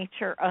the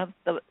nature of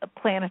the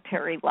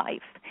planetary life,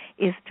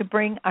 is to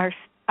bring our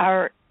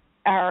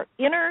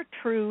inner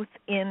truth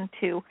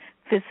into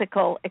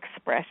physical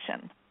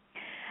expression.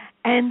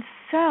 And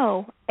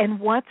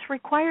what's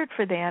required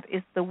for that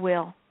is the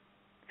will.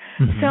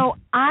 Mm-hmm. So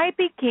I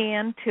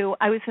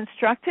was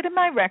instructed in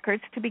my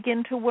records to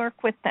begin to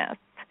work with this,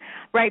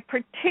 right?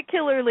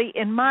 Particularly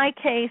in my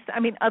case, I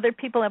mean, other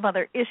people have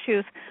other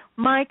issues.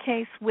 My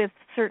case with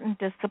certain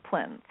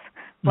disciplines,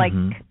 like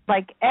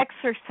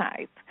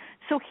exercise.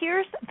 So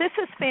this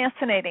is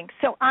fascinating.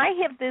 So I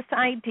have this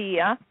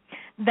idea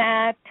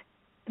that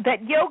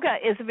yoga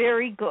is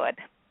very good.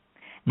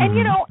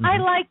 And, I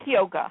like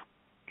yoga.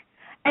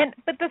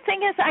 But the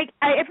thing is,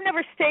 I've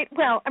never stayed,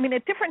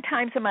 at different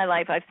times in my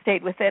life I've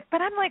stayed with it,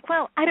 but I'm like,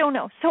 I don't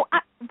know. So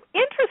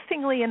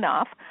interestingly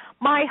enough,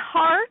 my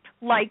heart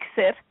likes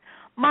it,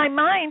 my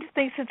mind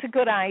thinks it's a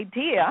good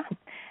idea,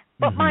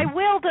 but my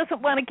will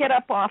doesn't want to get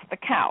up off the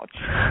couch.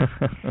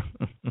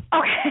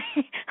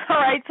 Okay, all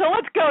right, so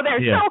let's go there.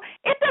 Yeah. So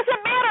it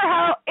doesn't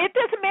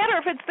matter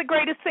if it's the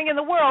greatest thing in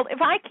the world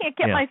if I can't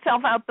get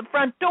myself out the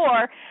front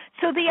door.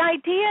 So the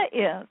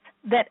idea is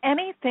that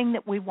anything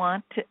that we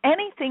want to,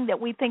 anything that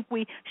we think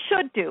we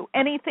should do,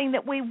 anything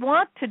that we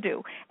want to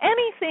do,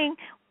 anything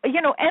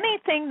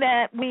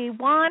that we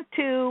want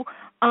to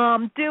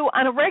do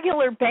on a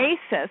regular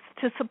basis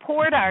to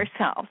support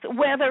ourselves,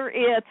 whether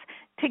it's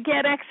to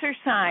get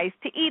exercise,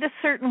 to eat a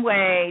certain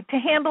way, to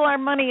handle our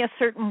money a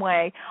certain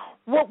way,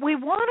 what we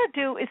want to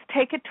do is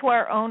take it to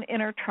our own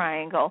inner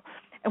triangle.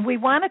 And we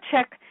want to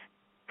check,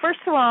 first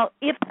of all,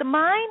 if the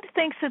mind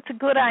thinks it's a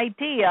good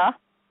idea,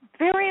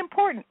 very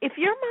important. If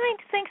your mind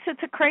thinks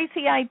it's a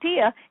crazy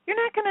idea, you're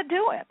not going to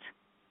do it.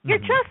 You're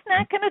just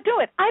not going to do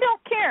it. I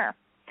don't care.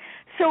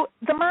 So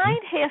the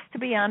mind has to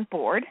be on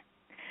board.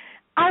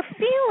 Our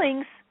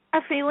feelings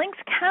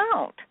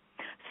count.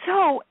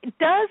 So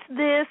does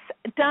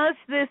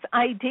this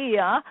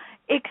idea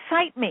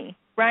excite me,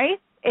 right?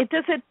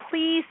 Does it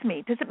please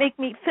me? Does it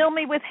fill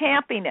me with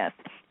happiness?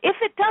 If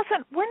it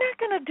doesn't, we're not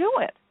going to do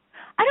it.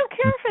 I don't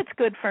care if it's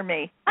good for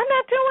me. I'm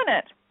not doing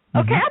it.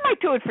 Okay, I might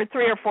do it for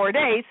 3 or 4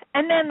 days.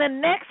 And then the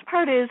next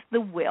part is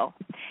the will.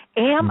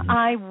 Am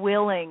I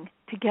willing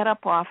to get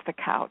up off the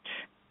couch?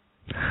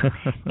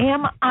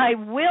 Am I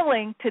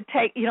willing to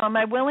am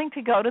I willing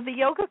to go to the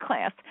yoga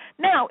class?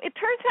 Now, it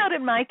turns out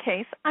in my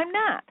case, I'm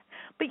not.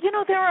 But,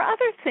 there are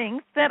other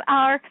things that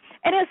are,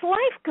 and as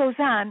life goes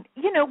on,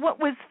 what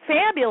was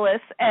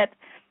fabulous at,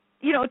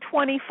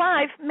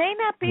 25 may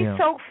not be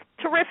so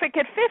terrific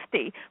at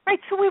 50, right?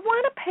 So we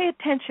want to pay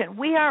attention.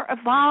 We are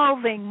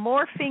evolving,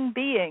 morphing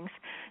beings.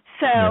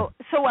 So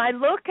I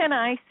look and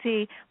I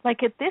see,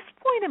 like at this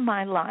point in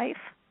my life,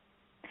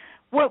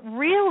 what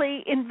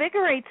really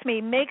invigorates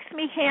me, makes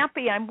me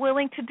happy, I'm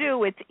willing to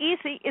do, it's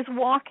easy, is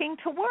walking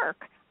to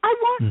work. I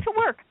walk to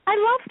work. I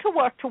love to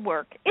walk to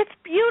work. It's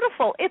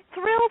beautiful. It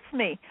thrills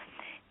me.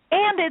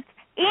 And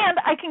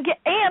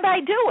I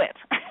do it.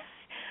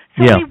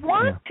 So we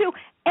want to,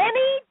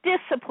 any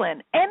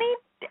discipline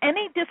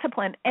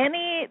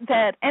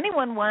that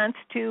anyone wants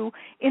to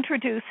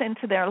introduce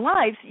into their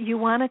lives, you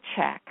want to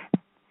check.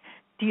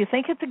 Do you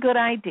think it's a good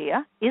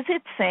idea? Is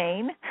it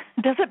sane?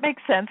 Does it make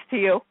sense to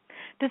you?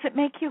 Does it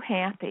make you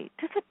happy?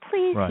 Does it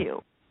please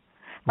you?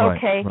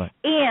 Okay, right.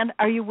 And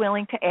are you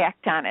willing to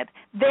act on it?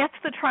 That's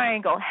the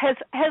triangle.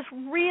 Has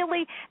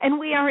really, and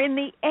we are in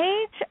the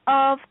age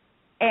of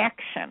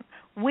action.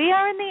 We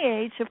are in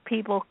the age of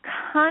people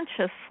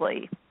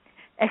consciously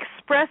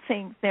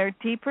expressing their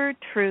deeper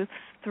truths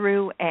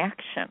through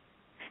action,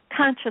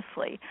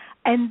 consciously.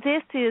 And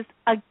this is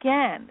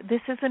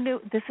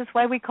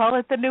why we call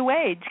it the new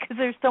age, because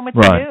there's so much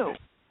new.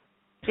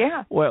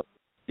 Yeah. Well,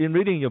 in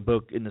reading your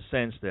book, in the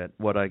sense that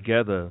what I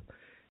gather,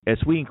 as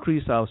we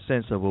increase our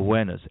sense of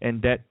awareness,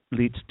 and that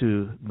leads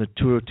to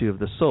maturity of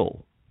the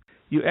soul,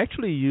 you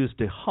actually use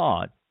the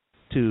heart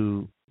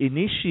to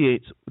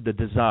initiate the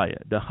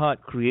desire. The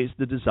heart creates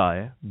the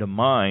desire. The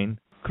mind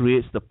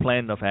creates the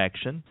plan of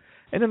action.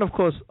 And then, of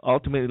course,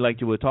 ultimately, like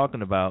you were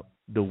talking about,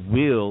 the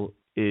will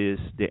is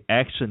the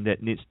action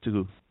that needs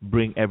to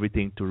bring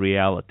everything to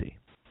reality.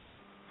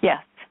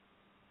 Yes.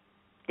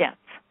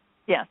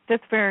 Yeah,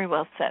 that's very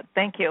well said.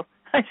 Thank you.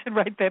 I should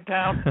write that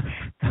down.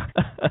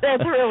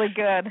 That's really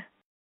good.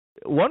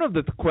 One of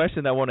the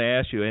questions I want to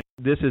ask you, and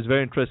this is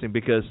very interesting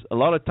because a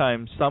lot of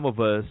times some of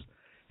us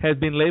have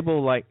been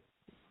labeled like,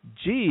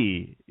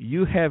 gee,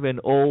 you have an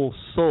old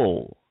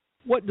soul.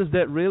 What does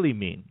that really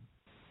mean?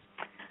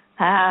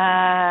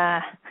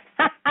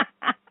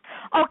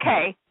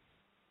 Okay.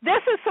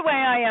 This is the way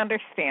I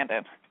understand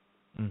it.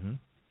 Mm-hmm.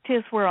 It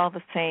is we're all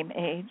the same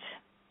age.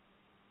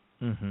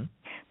 Mm-hmm.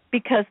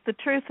 Because the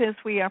truth is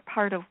we are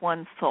part of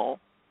one soul.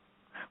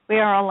 We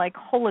are all like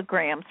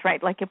holograms,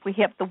 right? Like if we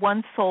have the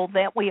one soul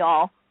that we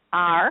all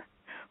are,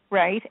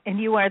 right? And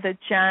you are the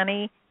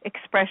Johnny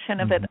expression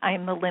of it,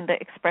 I'm the Linda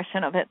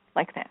expression of it,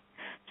 like that.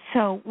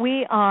 So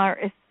we are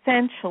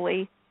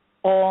essentially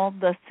all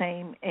the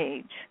same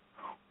age.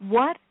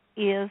 What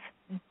is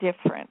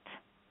different?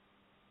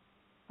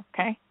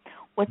 Okay?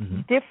 What's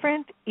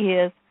different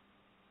is,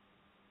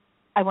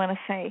 I want to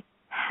say,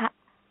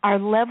 our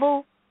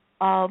level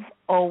of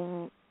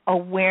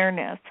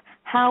awareness,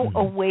 how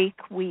awake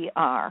we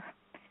are.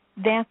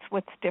 That's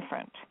what's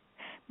different.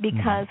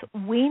 Because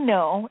we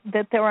know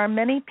that there are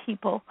many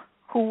people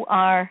who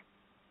are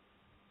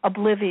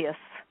oblivious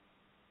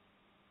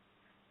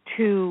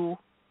to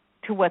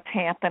what's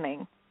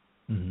happening.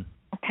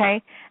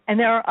 Okay? And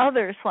there are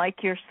others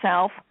like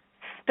yourself,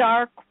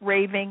 stark,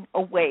 raving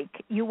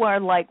awake. You are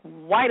like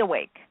wide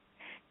awake.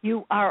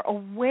 You are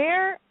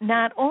aware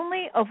not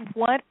only of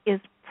what is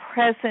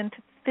present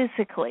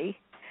physically,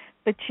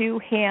 but you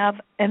have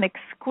an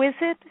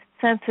exquisite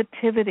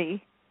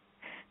sensitivity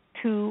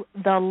to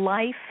the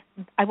life,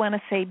 I want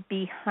to say,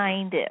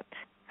 behind it.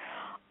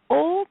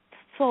 Old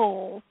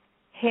souls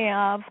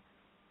have,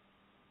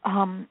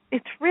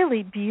 it's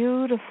really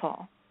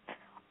beautiful.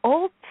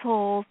 Old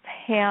souls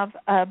have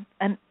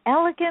an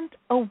elegant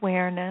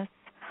awareness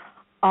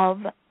of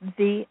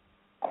the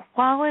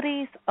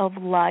qualities of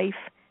life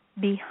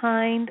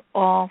behind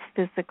all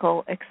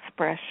physical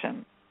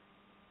expression.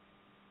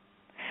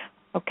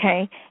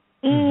 Okay?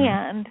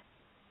 And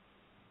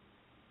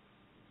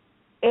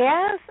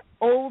as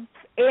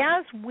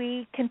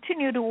we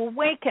continue to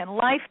awaken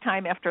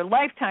lifetime after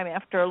lifetime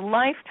after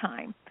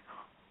lifetime,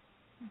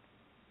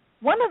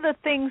 one of the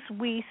things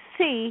we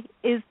see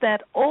is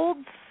that old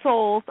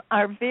souls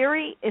are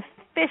very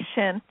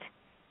efficient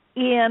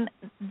in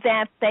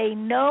that they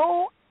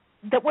know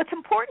that what's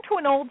important to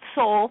an old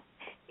soul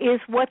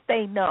is what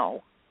they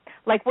know,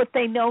 like what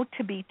they know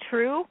to be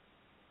true.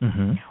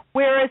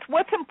 Whereas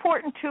what's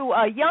important to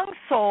a young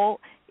soul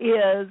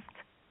is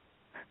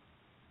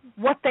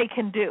what they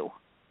can do.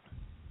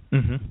 Do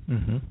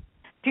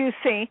you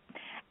see?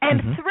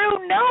 And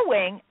through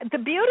knowing, the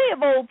beauty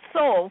of old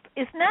souls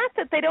is not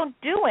that they don't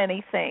do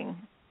anything,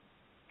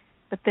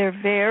 but they're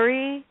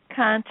very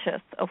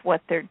conscious of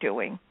what they're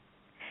doing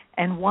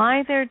and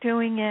why they're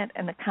doing it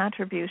and the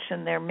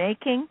contribution they're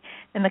making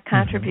and the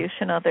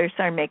contribution others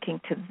are making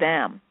to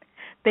them.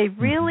 They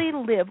really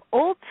live,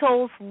 old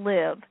souls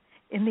live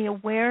in the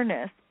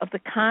awareness of the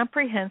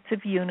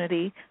comprehensive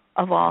unity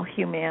of all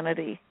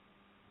humanity.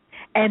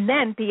 And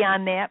then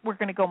beyond that, we're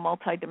going to go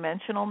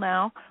multidimensional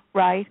now,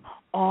 right?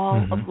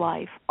 All of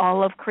life,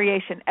 all of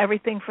creation,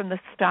 everything from the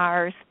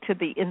stars to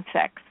the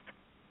insects.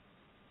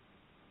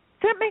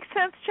 Does that make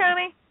sense,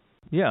 Johnny?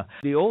 Yeah.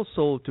 The old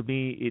soul, to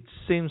me, it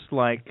seems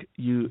like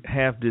you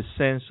have this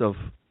sense of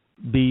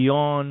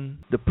beyond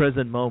the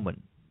present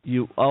moment.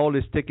 You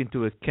always take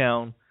into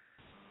account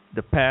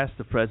the past,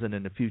 the present,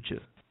 and the future.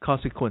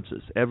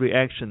 Consequences. Every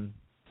action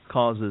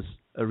causes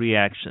a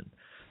reaction.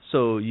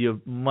 So you're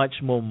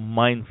much more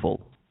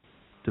mindful,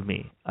 to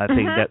me. I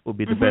think that would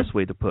be the best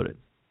way to put it.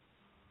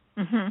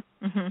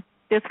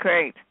 That's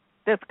great.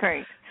 That's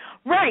great.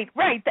 Right.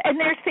 And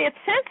there's that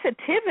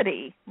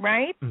sensitivity,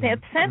 right?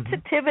 That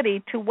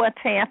sensitivity to what's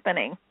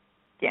happening.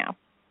 Yeah.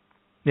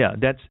 Yeah,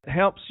 that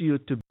helps you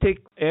to take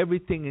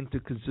everything into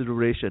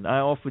consideration. I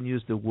often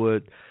use the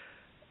word,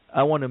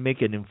 I want to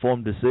make an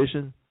informed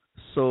decision.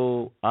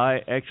 So I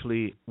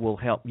actually will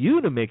help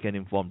you to make an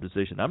informed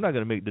decision. I'm not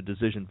going to make the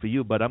decision for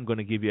you, but I'm going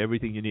to give you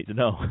everything you need to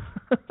know.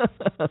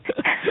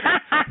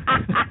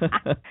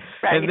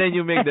 And then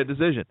you make the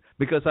decision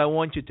because I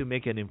want you to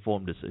make an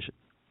informed decision.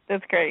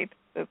 That's great.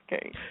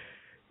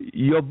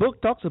 Your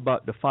book talks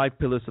about the 5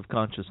 pillars of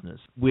consciousness.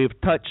 We've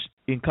touched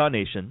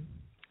incarnation,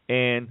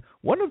 and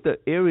one of the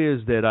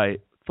areas that I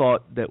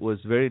thought that was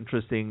very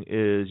interesting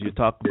is you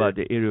talk about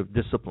the area of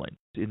discipline.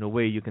 In a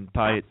way, you can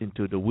tie it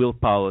into the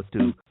willpower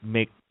to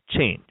make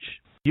change.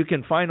 You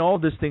can find all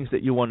these things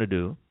that you want to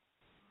do.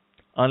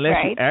 Unless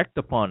you act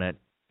upon it,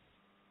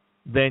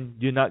 then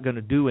you're not going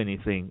to do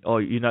anything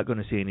or you're not going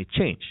to see any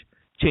change.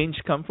 Change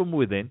comes from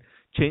within.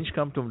 Change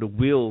comes from the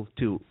will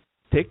to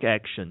take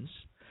actions.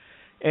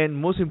 And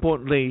most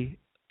importantly,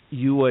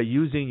 you are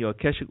using your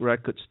Akashic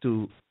Records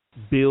to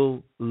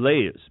build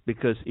layers,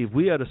 because if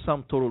we are the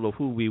sum total of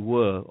who we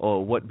were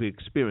or what we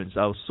experienced,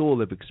 our soul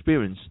have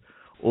experienced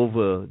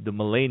over the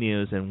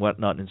millennia and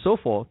whatnot and so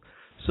forth.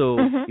 So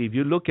if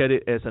you look at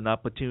it as an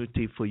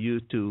opportunity for you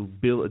to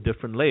build a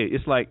different layer,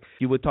 it's like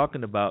you were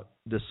talking about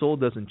The soul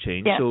doesn't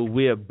change. Yes. So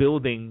we are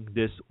building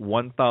this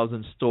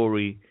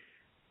 1,000-story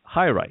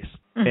high-rise.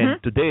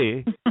 And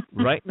today,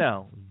 right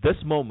now, this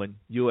moment,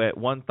 you're at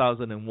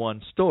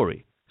 1,001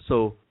 story.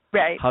 So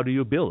right. How do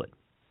you build it?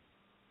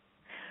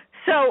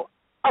 So,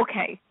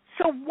 okay.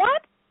 So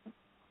one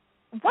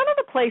of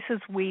the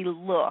places we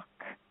look,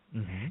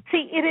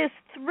 see, it is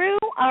through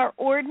our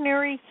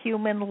ordinary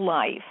human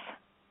life,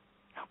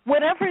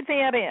 whatever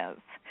that is,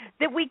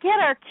 that we get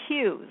our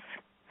cues,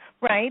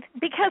 right?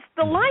 Because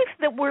the life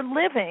that we're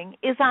living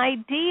is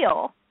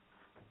ideal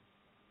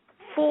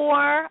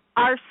for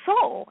our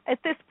soul at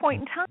this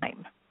point in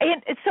time.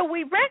 And so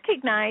we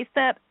recognize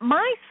that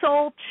my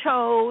soul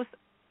chose,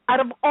 out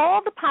of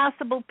all the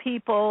possible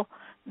people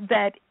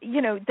that,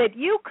 that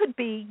you could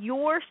be,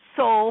 your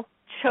soul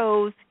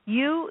chose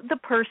you, the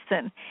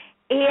person,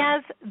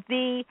 as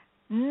the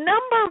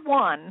number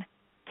one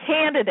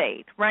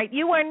candidate, right?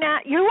 You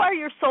are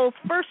your soul's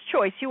first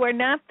choice. You are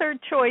not third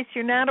choice.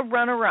 You're not a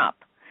runner-up.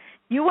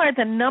 You are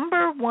the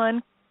number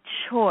one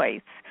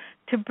choice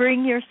to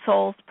bring your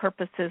soul's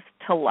purposes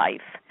to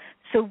life.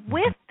 So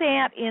with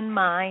that in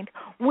mind,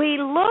 we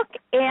look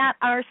at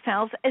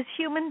ourselves as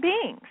human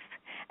beings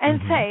and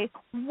say,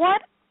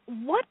 what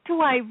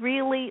do I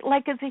really,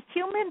 like as a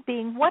human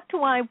being, what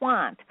do I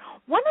want?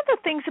 One of the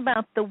things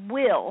about the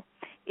will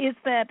is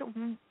that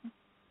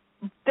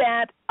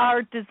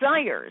our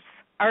desires,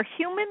 our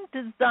human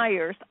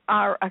desires,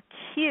 are a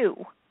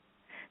cue.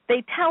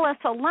 They tell us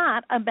a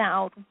lot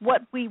about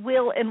what we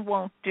will and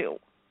won't do.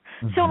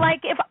 So,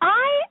 like, if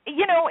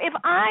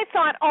I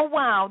thought, oh,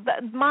 wow,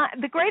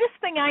 the greatest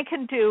thing I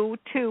can do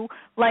to,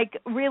 like,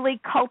 really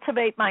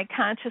cultivate my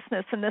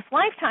consciousness in this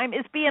lifetime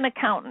is be an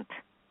accountant.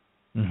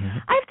 I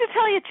have to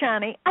tell you,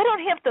 Johnny, I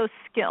don't have those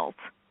skills.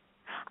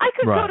 I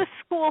could go to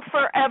school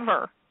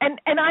forever,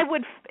 and I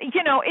would,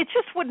 it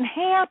just wouldn't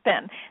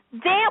happen.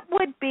 That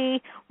would be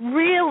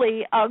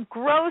really a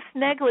gross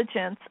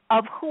negligence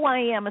of who I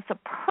am as a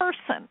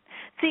person.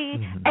 See,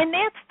 and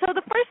so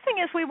the first thing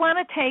is we want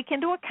to take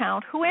into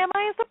account who am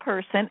I as a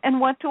person and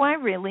what do I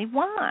really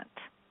want.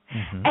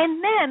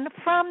 And then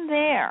from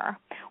there,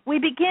 we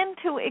begin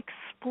to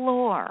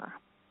explore,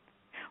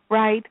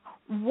 right?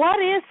 What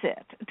is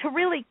it, to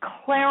really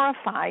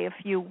clarify, if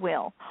you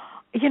will,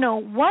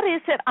 what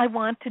is it I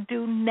want to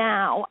do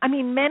now? I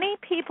mean, many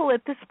people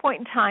at this point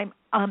in time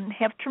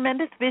have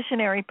tremendous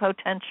visionary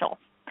potential.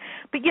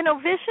 But,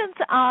 visions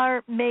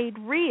are made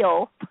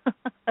real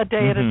a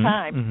day at a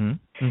time.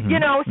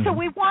 So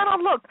we want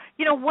to look,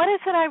 what is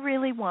it I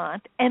really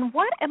want, and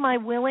what am I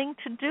willing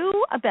to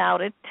do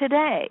about it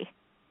today?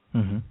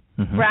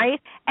 Right?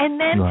 And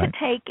then to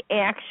take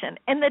action.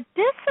 And the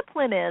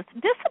discipline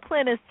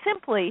is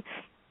simply,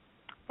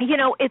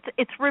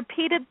 it's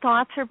repeated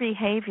thoughts or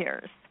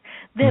behaviors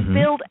that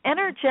build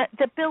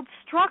that build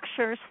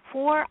structures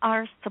for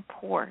our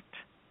support.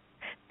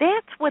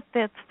 That's what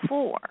that's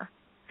for.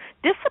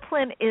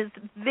 Discipline is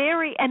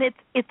and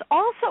it's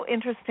also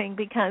interesting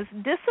because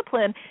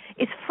discipline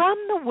is from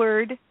the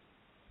word,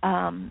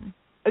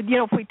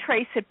 if we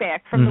trace it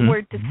back from the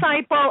word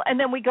disciple, and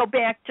then we go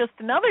back just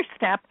another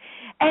step,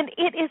 and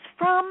it is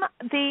from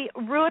the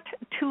root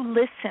to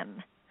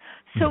listen.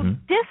 So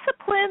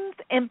disciplines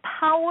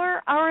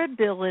empower our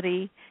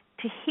ability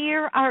to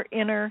hear our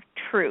inner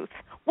truth,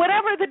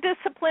 whatever the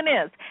discipline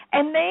is.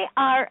 And they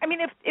are,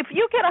 if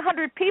you get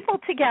 100 people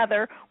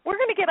together, we're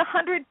going to get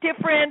 100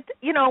 different,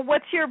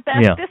 what's your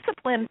best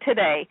discipline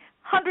today?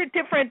 100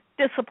 different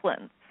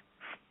disciplines.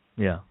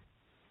 Yeah.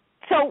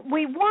 So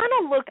we want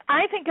to look,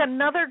 I think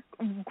another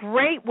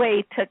great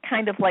way to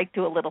kind of like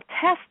do a little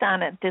test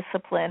on a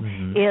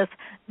discipline is,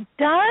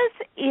 does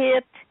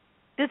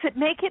it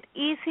make it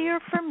easier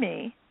for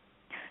me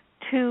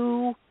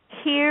to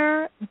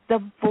hear the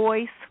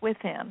voice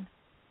within,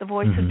 the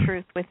voice of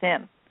truth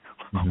within?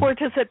 Or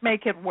does it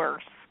make it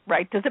worse,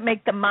 right? Does it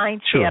make the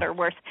mind chatter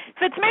worse?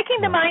 If it's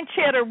making the mind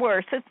chatter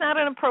worse, it's not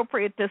an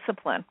appropriate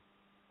discipline.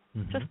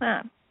 Just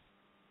not.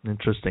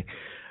 Interesting.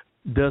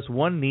 Does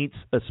one need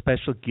a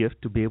special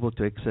gift to be able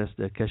to access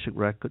the Akashic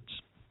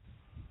Records?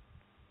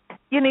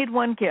 You need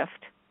one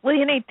gift. Well,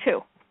 you need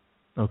two.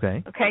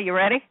 Okay. Okay, you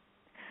ready?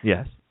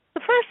 Yes. The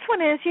first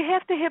one is you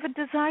have to have a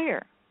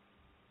desire.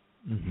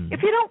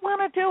 If you don't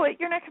want to do it,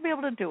 you're not going to be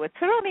able to do it.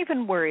 So don't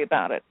even worry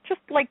about it.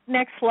 Just like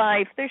next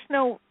life, there's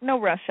no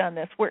rush on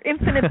this. We're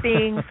infinite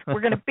beings.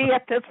 We're going to be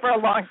at this for a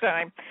long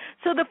time.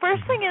 So the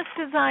first thing is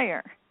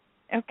desire,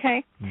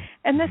 okay?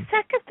 And the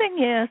second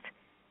thing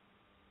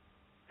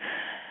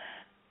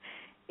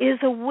is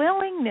a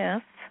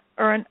willingness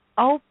or an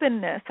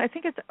openness. I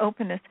think it's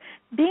openness,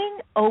 being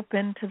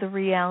open to the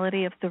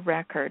reality of the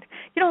record.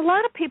 A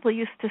lot of people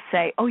used to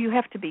say, oh, you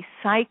have to be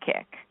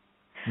psychic.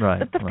 Right.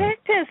 But the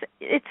fact is,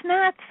 it's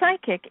not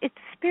psychic, it's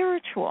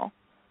spiritual.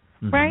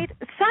 Right?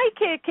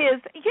 Psychic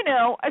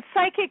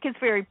is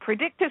very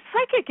predictive.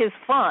 Psychic is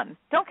fun.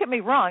 Don't get me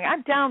wrong.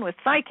 I'm down with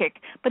psychic,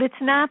 but it's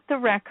not the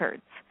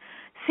records.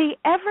 See,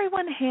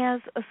 everyone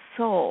has a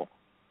soul,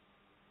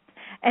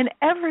 and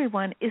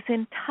everyone is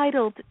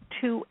entitled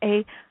to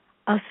a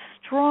a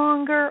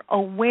stronger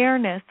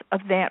awareness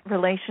of that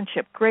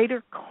relationship,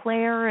 greater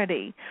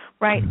clarity,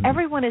 right?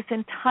 Everyone is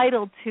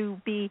entitled to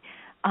be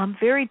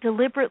very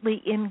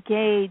deliberately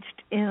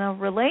engaged in a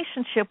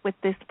relationship with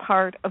this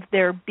part of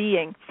their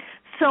being.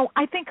 So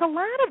I think a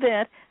lot of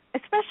it,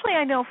 especially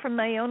I know from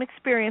my own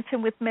experience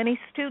and with many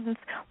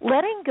students,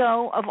 letting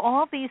go of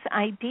all these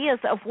ideas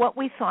of what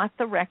we thought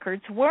the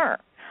records were.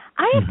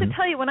 I have to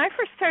tell you, when I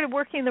first started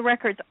working the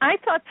records, I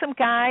thought some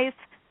guys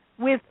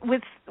with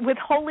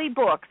holy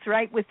books,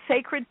 right, with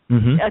sacred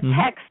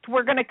text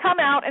were going to come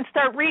out and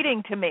start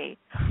reading to me.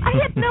 I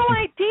had no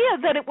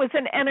idea that it was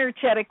an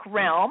energetic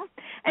realm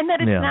and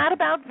that it's not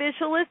about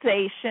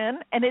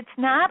visualization and it's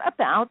not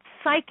about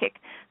psychic.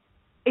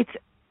 It's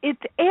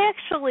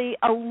actually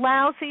a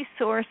lousy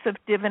source of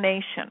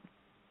divination.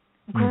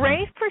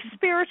 Great for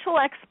spiritual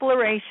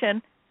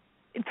exploration.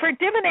 For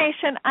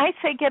divination, I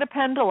say get a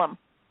pendulum.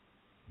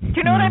 Do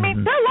you know what I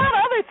mean? There are a lot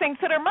of other things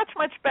that are much,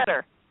 much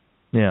better.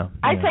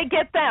 I say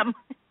get them.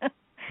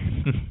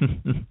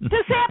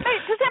 Does that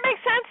make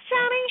sense,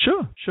 Johnny?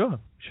 Sure.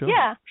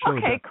 Yeah. Sure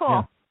Okay, cool.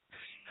 Yeah.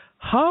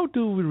 How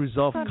do we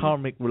resolve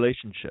karmic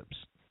relationships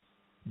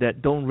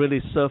that don't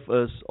really serve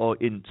us or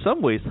in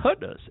some ways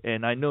hurt us?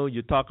 And I know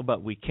you talk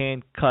about we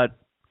can't cut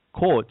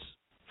cords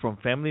from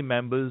family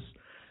members,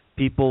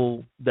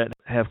 people that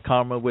have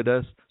karma with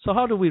us. So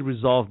how do we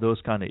resolve those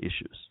kind of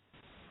issues?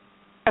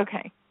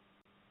 Okay.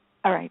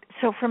 All right.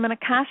 So from an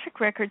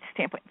Akashic Records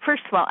standpoint,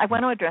 first of all, I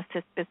want to address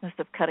this business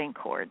of cutting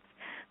cords.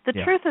 The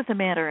truth of the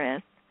matter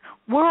is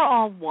we're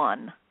all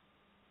one.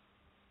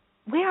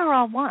 We are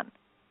all one.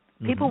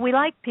 People we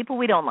like, people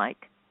we don't like.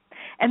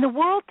 And the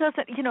world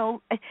doesn't,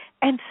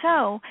 and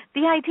so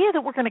the idea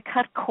that we're going to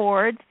cut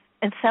cords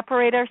and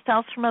separate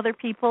ourselves from other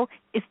people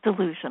is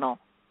delusional.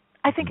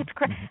 I think it's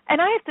crazy. And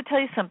I have to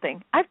tell you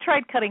something. I've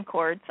tried cutting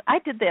cords. I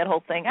did that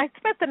whole thing. I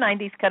spent the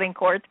 90s cutting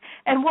cords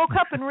and woke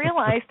up and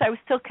realized I was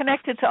still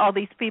connected to all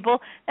these people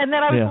and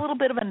that I was a little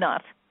bit of a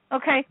nut.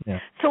 Okay? Yeah.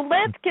 So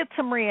let's get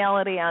some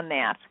reality on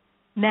that.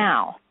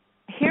 Now,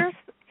 here's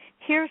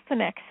the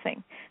next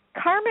thing.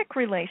 Karmic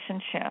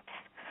relationships.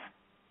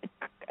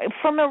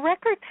 From a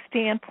record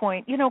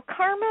standpoint,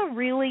 karma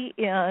really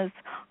is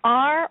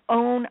our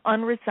own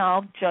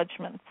unresolved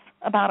judgments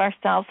about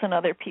ourselves and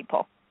other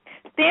people.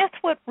 That's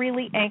what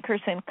really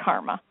anchors in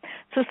karma.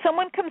 So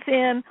someone comes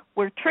in,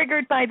 we're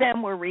triggered by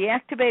them, we're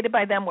reactivated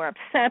by them, we're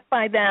upset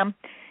by them,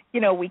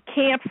 we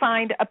can't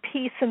find a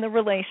peace in the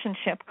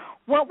relationship.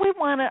 What we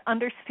want to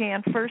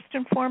understand first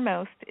and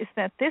foremost is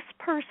that this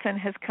person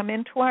has come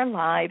into our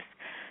lives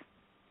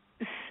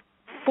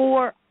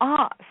for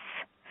us,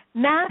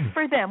 not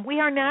for them. We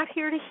are not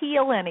here to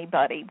heal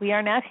anybody. We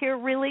are not here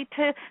really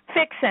to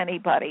fix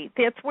anybody.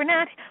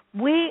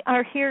 We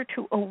are here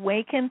to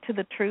awaken to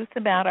the truth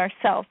about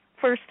ourselves,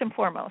 first and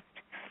foremost.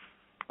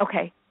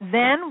 Okay,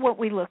 then what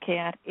we look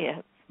at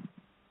is,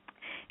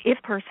 if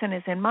a person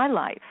is in my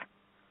life,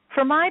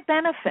 for my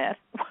benefit,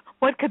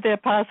 what could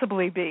that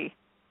possibly be?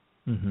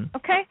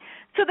 Okay?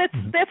 So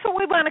that's what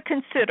we want to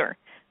consider.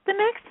 The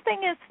next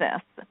thing is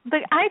this.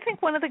 I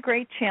think one of the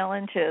great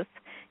challenges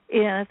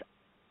is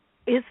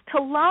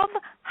to love.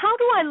 How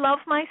do I love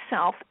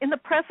myself in the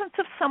presence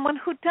of someone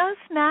who does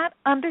not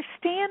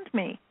understand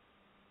me?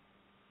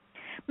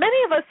 Many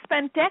of us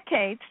spend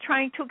decades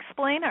trying to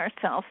explain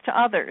ourselves to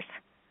others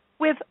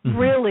with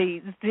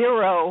really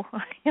zero,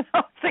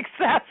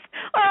 success,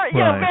 or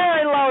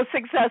very low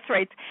success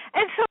rates.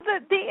 And so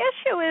the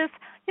issue is,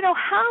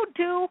 how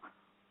do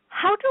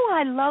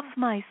I love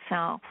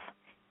myself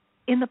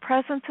in the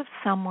presence of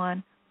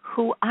someone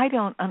who I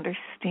don't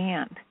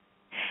understand?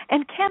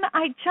 And can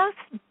I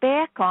just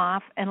back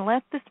off and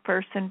let this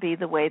person be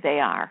the way they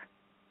are?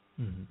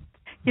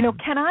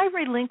 Can I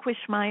relinquish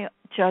my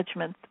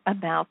judgments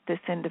about this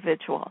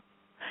individual?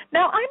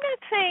 Now, I'm not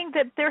saying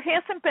that there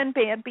hasn't been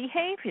bad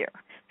behavior.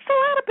 There's a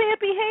lot of bad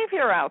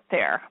behavior out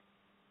there,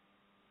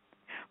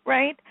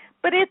 right?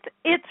 But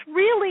it's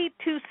really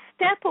to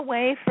step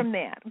away from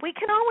that. We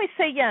can always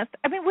say yes.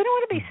 I mean, we don't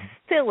want to be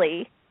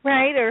silly,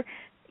 right? Or,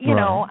 we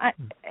want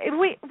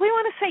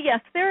to say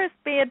yes, there is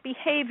bad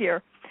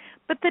behavior.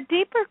 But the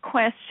deeper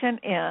question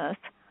is,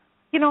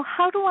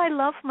 how do I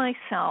love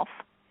myself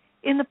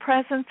in the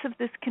presence of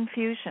this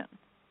confusion?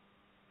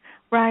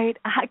 Right?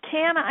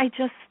 Can I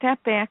just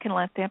step back and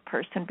let that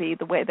person be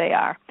the way they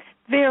are?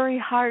 Very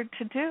hard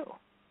to do.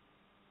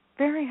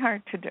 Very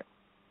hard to do.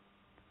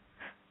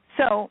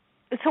 So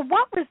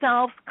what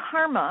resolves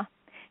karma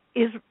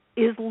is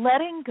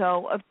letting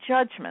go of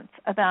judgments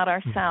about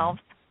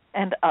ourselves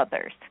and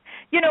others.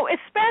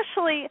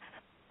 Especially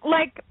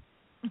like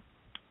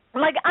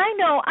I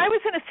know I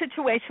was in a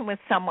situation with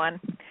someone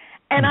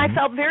and I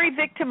felt very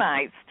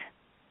victimized.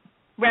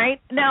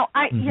 Right? Now,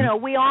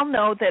 we all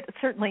know that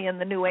certainly in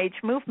the New Age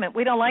movement,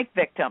 we don't like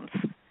victims.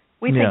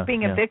 We think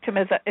being a victim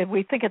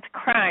we think it's a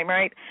crime,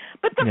 right?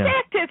 But the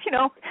fact is,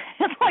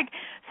 it's like,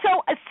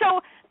 so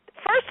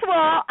first of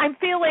all, I'm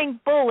feeling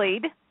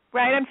bullied,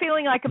 right? I'm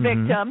feeling like a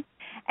victim.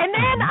 And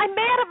then I'm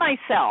mad at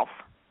myself.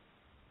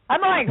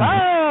 I'm like,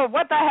 oh,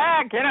 what the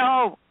heck,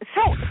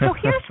 So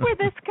here's where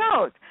this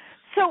goes.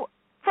 So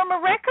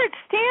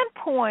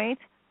point,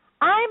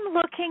 I'm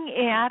looking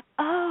at,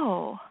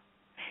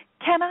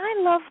 can I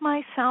love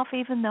myself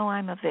even though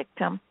I'm a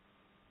victim?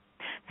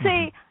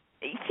 See,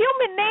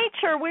 human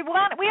nature, we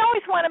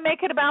always want to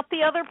make it about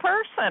the other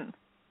person.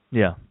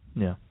 Yeah.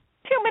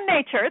 Human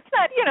nature. It's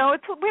not,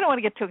 we don't want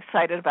to get too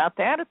excited about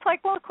that. It's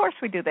like, well, of course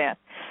we do that.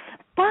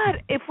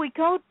 But if we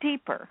go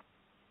deeper,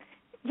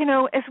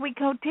 as we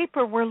go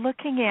deeper, we're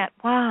looking at,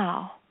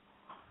 wow,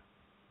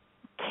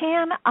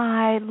 can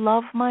I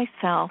love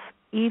myself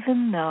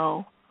even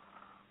though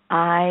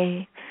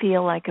I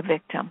feel like a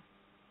victim?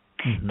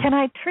 Can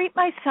I treat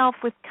myself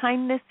with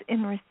kindness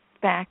and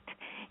respect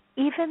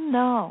even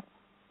though,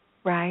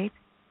 right?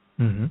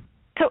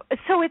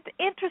 So it's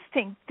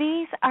interesting.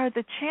 These are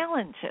the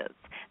challenges.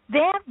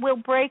 That will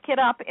break it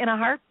up in a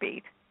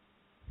heartbeat.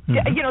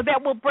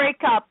 That will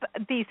break up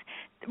these,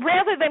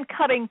 rather than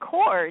cutting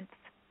cords,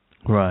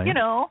 right?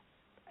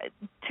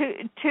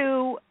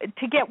 To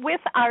get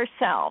with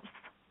ourselves,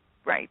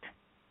 right?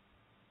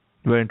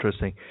 Very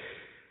interesting.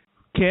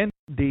 Can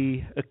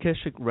the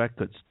Akashic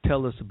Records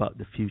tell us about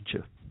the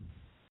future?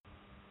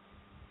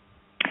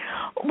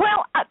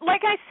 Well,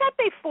 like I said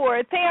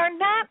before, they are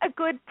not a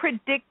good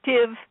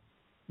predictive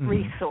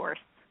resource.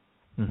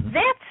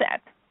 That's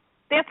it.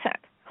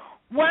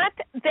 What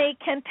they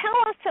can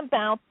tell us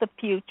about the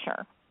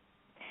future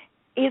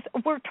is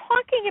we're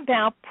talking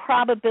about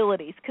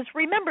probabilities, because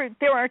remember,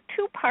 there are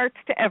two parts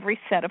to every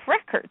set of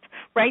records,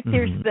 right?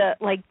 There's the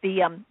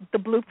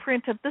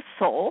blueprint of the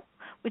soul,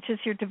 which is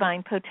your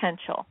divine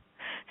potential.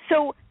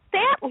 So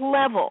that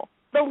level,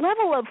 the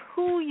level of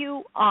who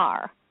you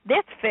are,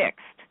 that's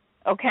fixed,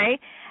 okay?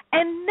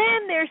 And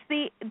then there's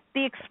the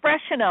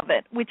expression of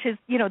it, which is,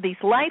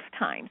 these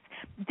lifetimes.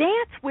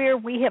 That's where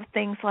we have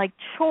things like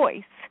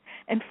choice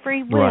and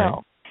free will.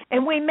 Right.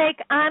 And we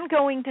make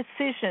ongoing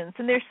decisions.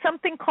 And there's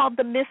something called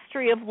the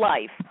mystery of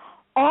life.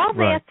 All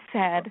that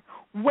said,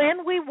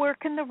 when we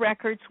work in the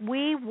records,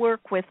 we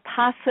work with,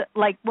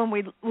 like when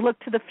we look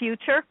to the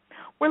future,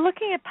 we're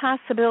looking at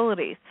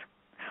possibilities.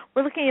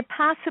 We're looking at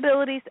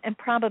possibilities and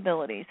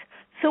probabilities.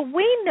 So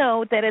we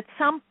know that at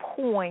some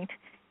point,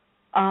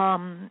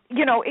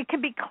 it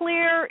can be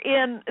clear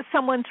in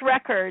someone's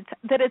records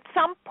that at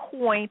some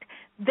point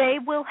they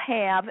will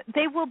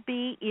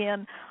be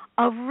in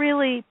a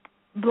really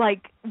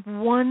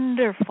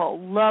wonderful,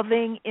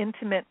 loving,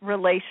 intimate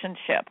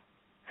relationship.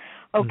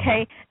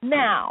 Okay?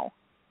 Now,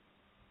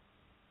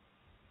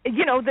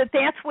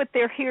 that's what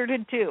they're here to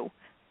do.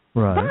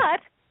 Right.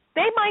 But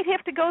they might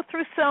have to go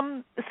through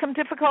some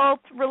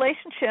difficult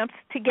relationships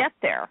to get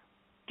there.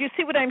 Do you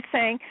see what I'm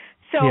saying?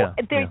 So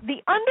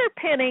the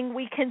underpinning,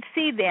 we can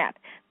see that.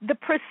 The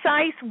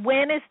precise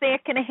when is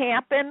that going to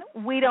happen,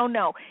 we don't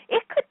know.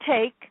 It could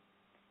take,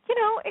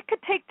 it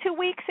could take 2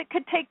 weeks, it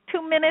could take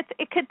 2 minutes,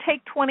 it could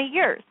take 20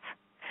 years.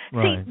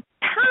 Right. See,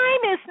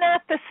 time is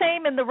not the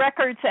same in the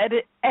records, and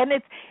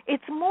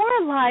it's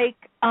more like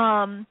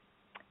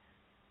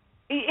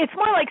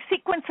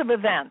sequence of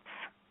events,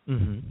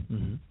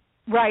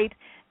 right?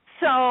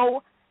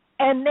 So.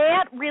 And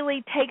that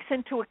really takes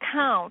into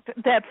account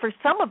that for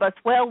some of us,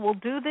 we'll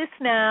do this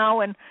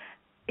now, and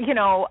if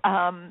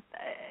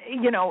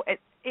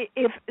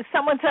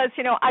someone says,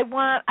 I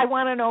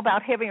want to know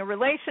about having a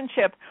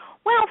relationship,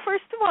 well,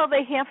 first of all,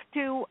 they have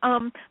to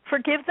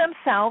forgive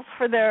themselves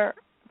for their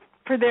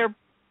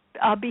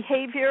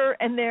behavior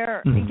and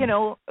their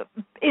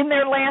in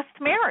their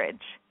last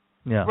marriage,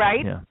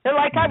 right? Yeah. They're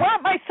like, I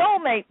want my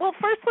soulmate. Well,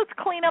 first let's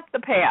clean up the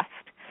past.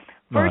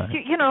 First,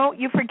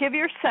 you forgive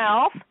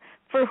yourself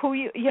for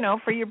who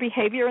for your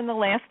behavior in the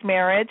last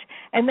marriage,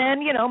 and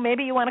then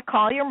maybe you want to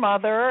call your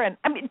mother. And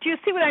do you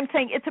see what I'm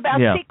saying? It's about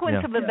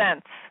sequence of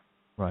events.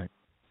 Right.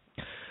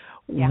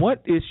 Yeah.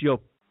 What is your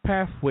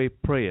pathway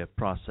prayer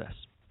process?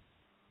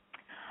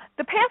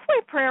 The pathway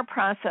prayer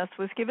process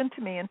was given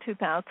to me in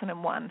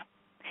 2001.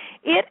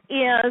 It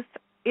is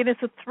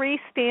a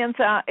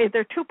 3-stanza.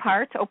 There are 2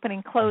 parts,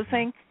 opening,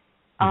 closing.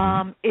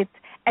 And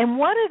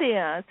what it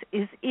is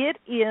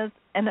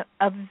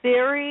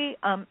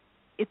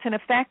it's an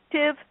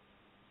effective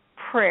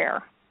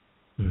prayer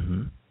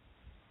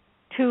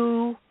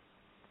to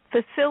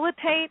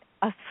facilitate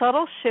a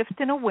subtle shift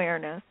in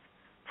awareness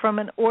from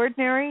an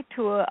ordinary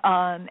to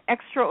an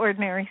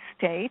extraordinary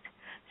state,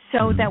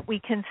 so that we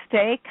can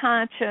stay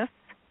conscious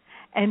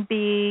and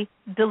be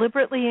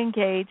deliberately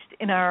engaged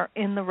in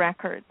the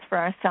records for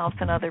ourselves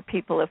and other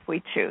people if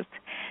we choose.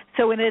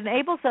 So it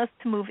enables us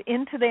to move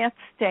into that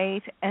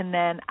state and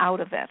then out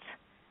of it.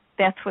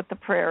 That's what the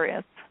prayer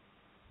is.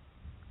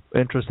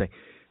 Interesting.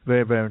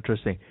 Very, very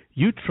interesting.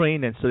 You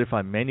train and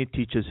certify many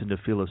teachers in the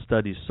field of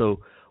studies. So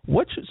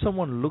what should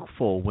someone look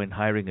for when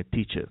hiring a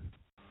teacher,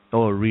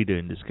 or a reader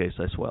in this case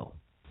as well?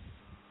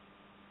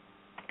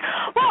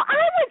 Well,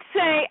 I would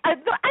say, I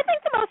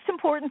think the most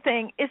important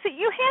thing is that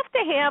you have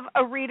to have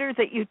a reader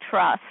that you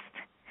trust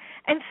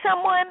and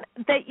someone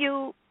that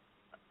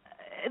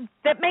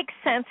makes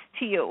sense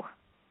to you.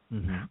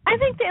 I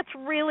think that's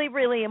really,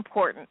 really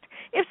important.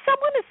 If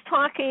someone is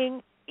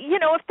talking,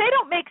 if they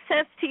don't make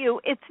sense to you,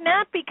 it's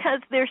not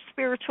because they're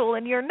spiritual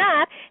and you're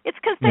not. It's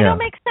because they don't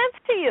make sense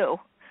to you.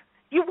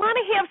 You want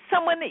to have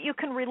someone that you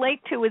can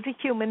relate to as a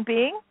human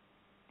being.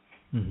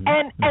 Mm-hmm.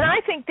 And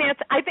I think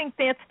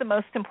that's the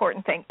most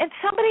important thing. And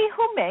somebody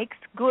who makes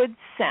good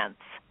sense.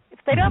 If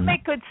they don't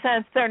make good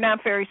sense, they're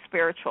not very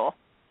spiritual.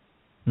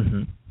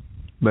 Mm-hmm.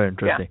 Very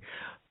interesting. Yeah.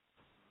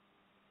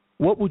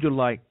 What would you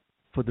like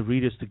for the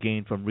readers to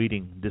gain from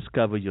reading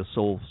Discover Your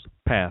Soul's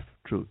Path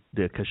through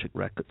the Akashic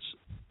Records?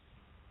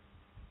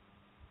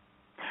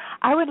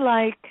 I would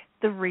like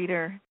the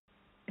reader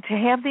to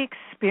have the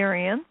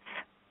experience,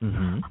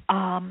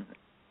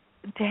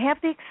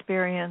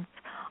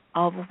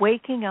 of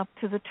waking up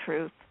to the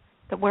truth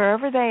that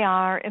wherever they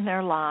are in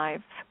their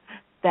lives,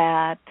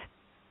 that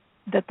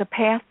the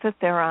path that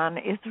they're on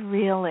is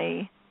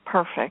really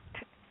perfect.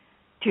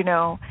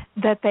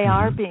 That they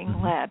are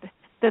being led,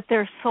 that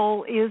their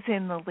soul is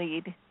in the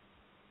lead.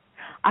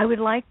 I would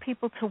like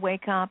people to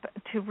wake up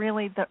to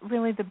really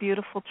the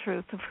beautiful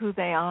truth of who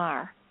they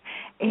are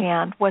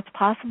and what's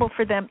possible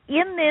for them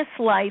in this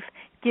life,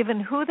 given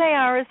who they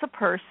are as a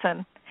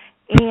person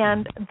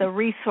and the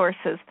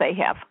resources they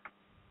have.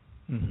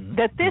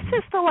 That this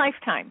is the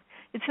lifetime.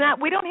 It's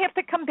not. We don't have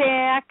to come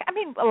back. I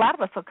mean, a lot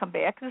of us will come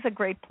back. This is a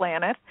great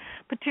planet,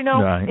 but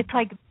right. It's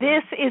like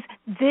this is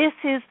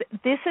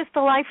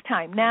the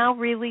lifetime. Now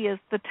really is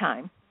the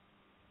time.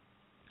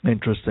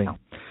 Interesting.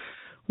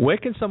 Where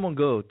can someone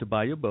go to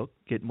buy your book,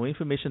 get more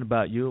information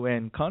about you,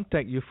 and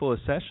contact you for a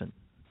session?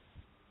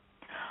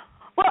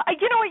 Well,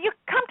 you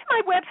come to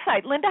my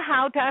website,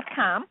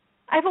 lindahowe.com.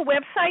 I have a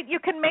website. You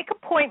can make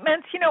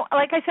appointments.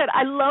 Like I said,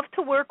 I love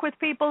to work with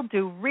people,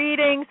 do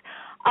readings,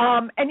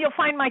 and you'll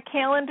find my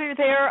calendar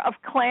there of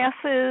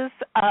classes.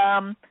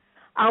 In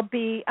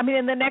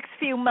the next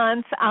few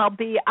months, I'll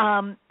be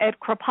at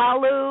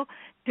Kripalu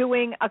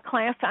doing a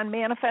class on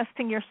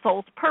manifesting your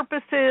soul's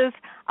purposes.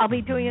 I'll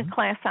be doing a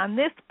class on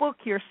this book,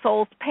 Your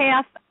Soul's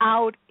Path,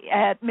 out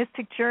at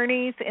Mystic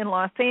Journeys in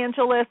Los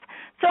Angeles.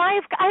 So I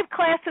have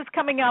classes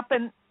coming up,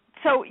 and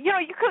so you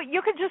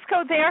could just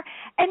go there,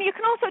 and you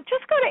can also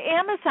just go to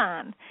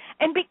Amazon.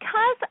 And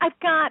because I've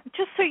got,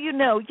 just so you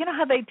know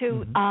how they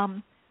do,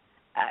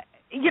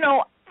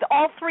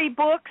 all three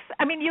books.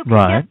 I mean, you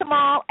can get them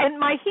all. And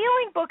my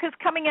healing book is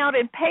coming out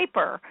in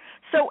paper,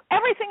 so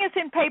everything is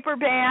in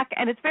paperback,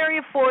 and it's very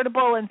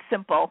affordable and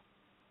simple.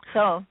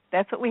 So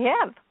that's what we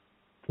have.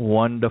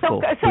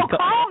 Wonderful. So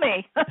call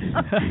me.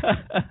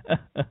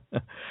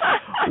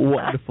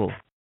 Wonderful.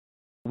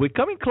 We're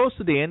coming close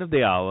to the end of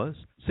the hour.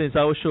 Since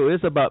our show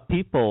is about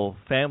people,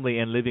 family,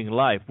 and living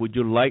life, would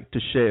you like to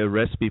share a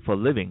recipe for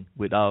living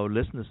with our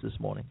listeners this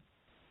morning?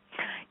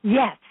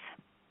 Yes.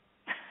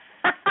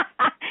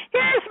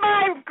 Here's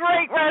my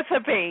great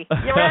recipe.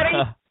 You ready?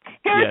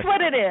 Here's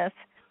what it is.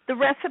 The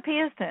recipe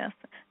is this: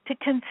 to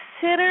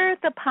consider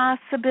the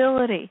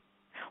possibility,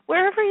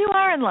 wherever you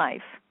are in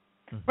life,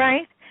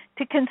 right?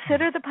 To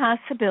consider the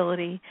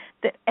possibility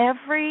that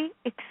every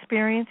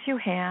experience you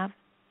have,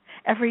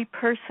 every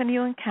person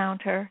you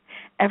encounter,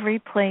 every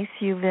place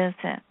you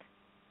visit,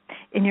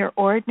 in your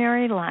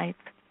ordinary life,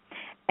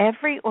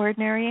 every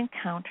ordinary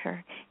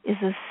encounter is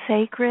a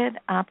sacred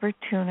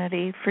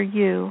opportunity for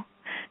you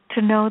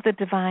to know the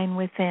divine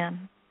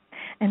within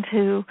and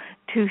to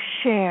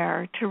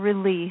share, to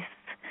release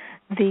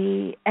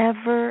the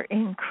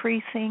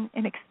ever-increasing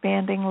and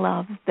expanding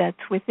love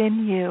that's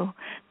within you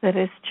that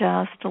is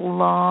just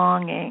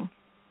longing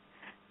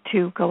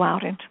to go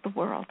out into the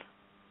world.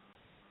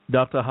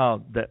 Dr.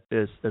 Howe, that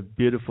is a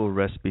beautiful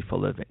recipe for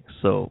living.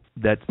 So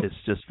that is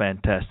just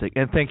fantastic.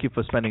 And thank you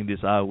for spending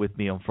this hour with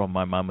me on From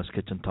My Mama's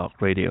Kitchen Talk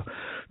Radio.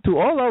 To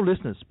all our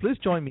listeners, please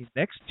join me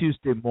next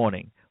Tuesday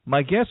morning.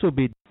 My guest will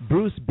be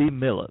Bruce B.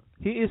 Miller.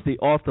 He is the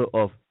author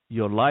of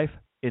Your Life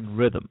in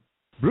Rhythm.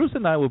 Bruce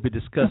and I will be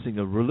discussing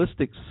a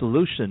realistic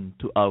solution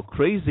to our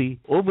crazy,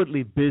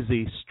 overtly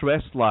busy,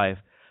 stressed life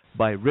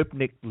by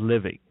rhythmic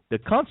living. The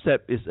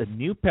concept is a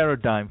new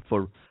paradigm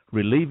for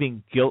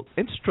relieving guilt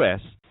and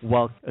stress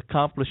while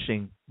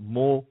accomplishing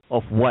more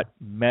of what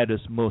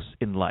matters most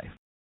in life.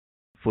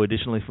 For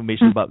additional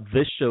information about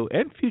this show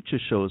and future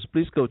shows,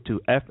 please go to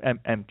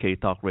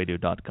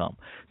fmmktalkradio.com.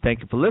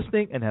 Thank you for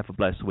listening and have a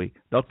blessed week.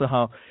 Dr.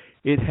 Howe,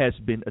 it has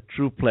been a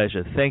true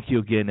pleasure. Thank you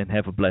again and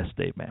have a blessed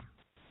day, ma'am.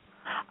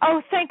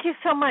 Oh, thank you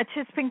so much.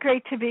 It's been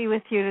great to be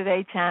with you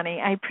today, Johnny.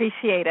 I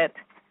appreciate it.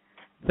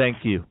 Thank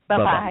you.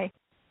 Bye-bye.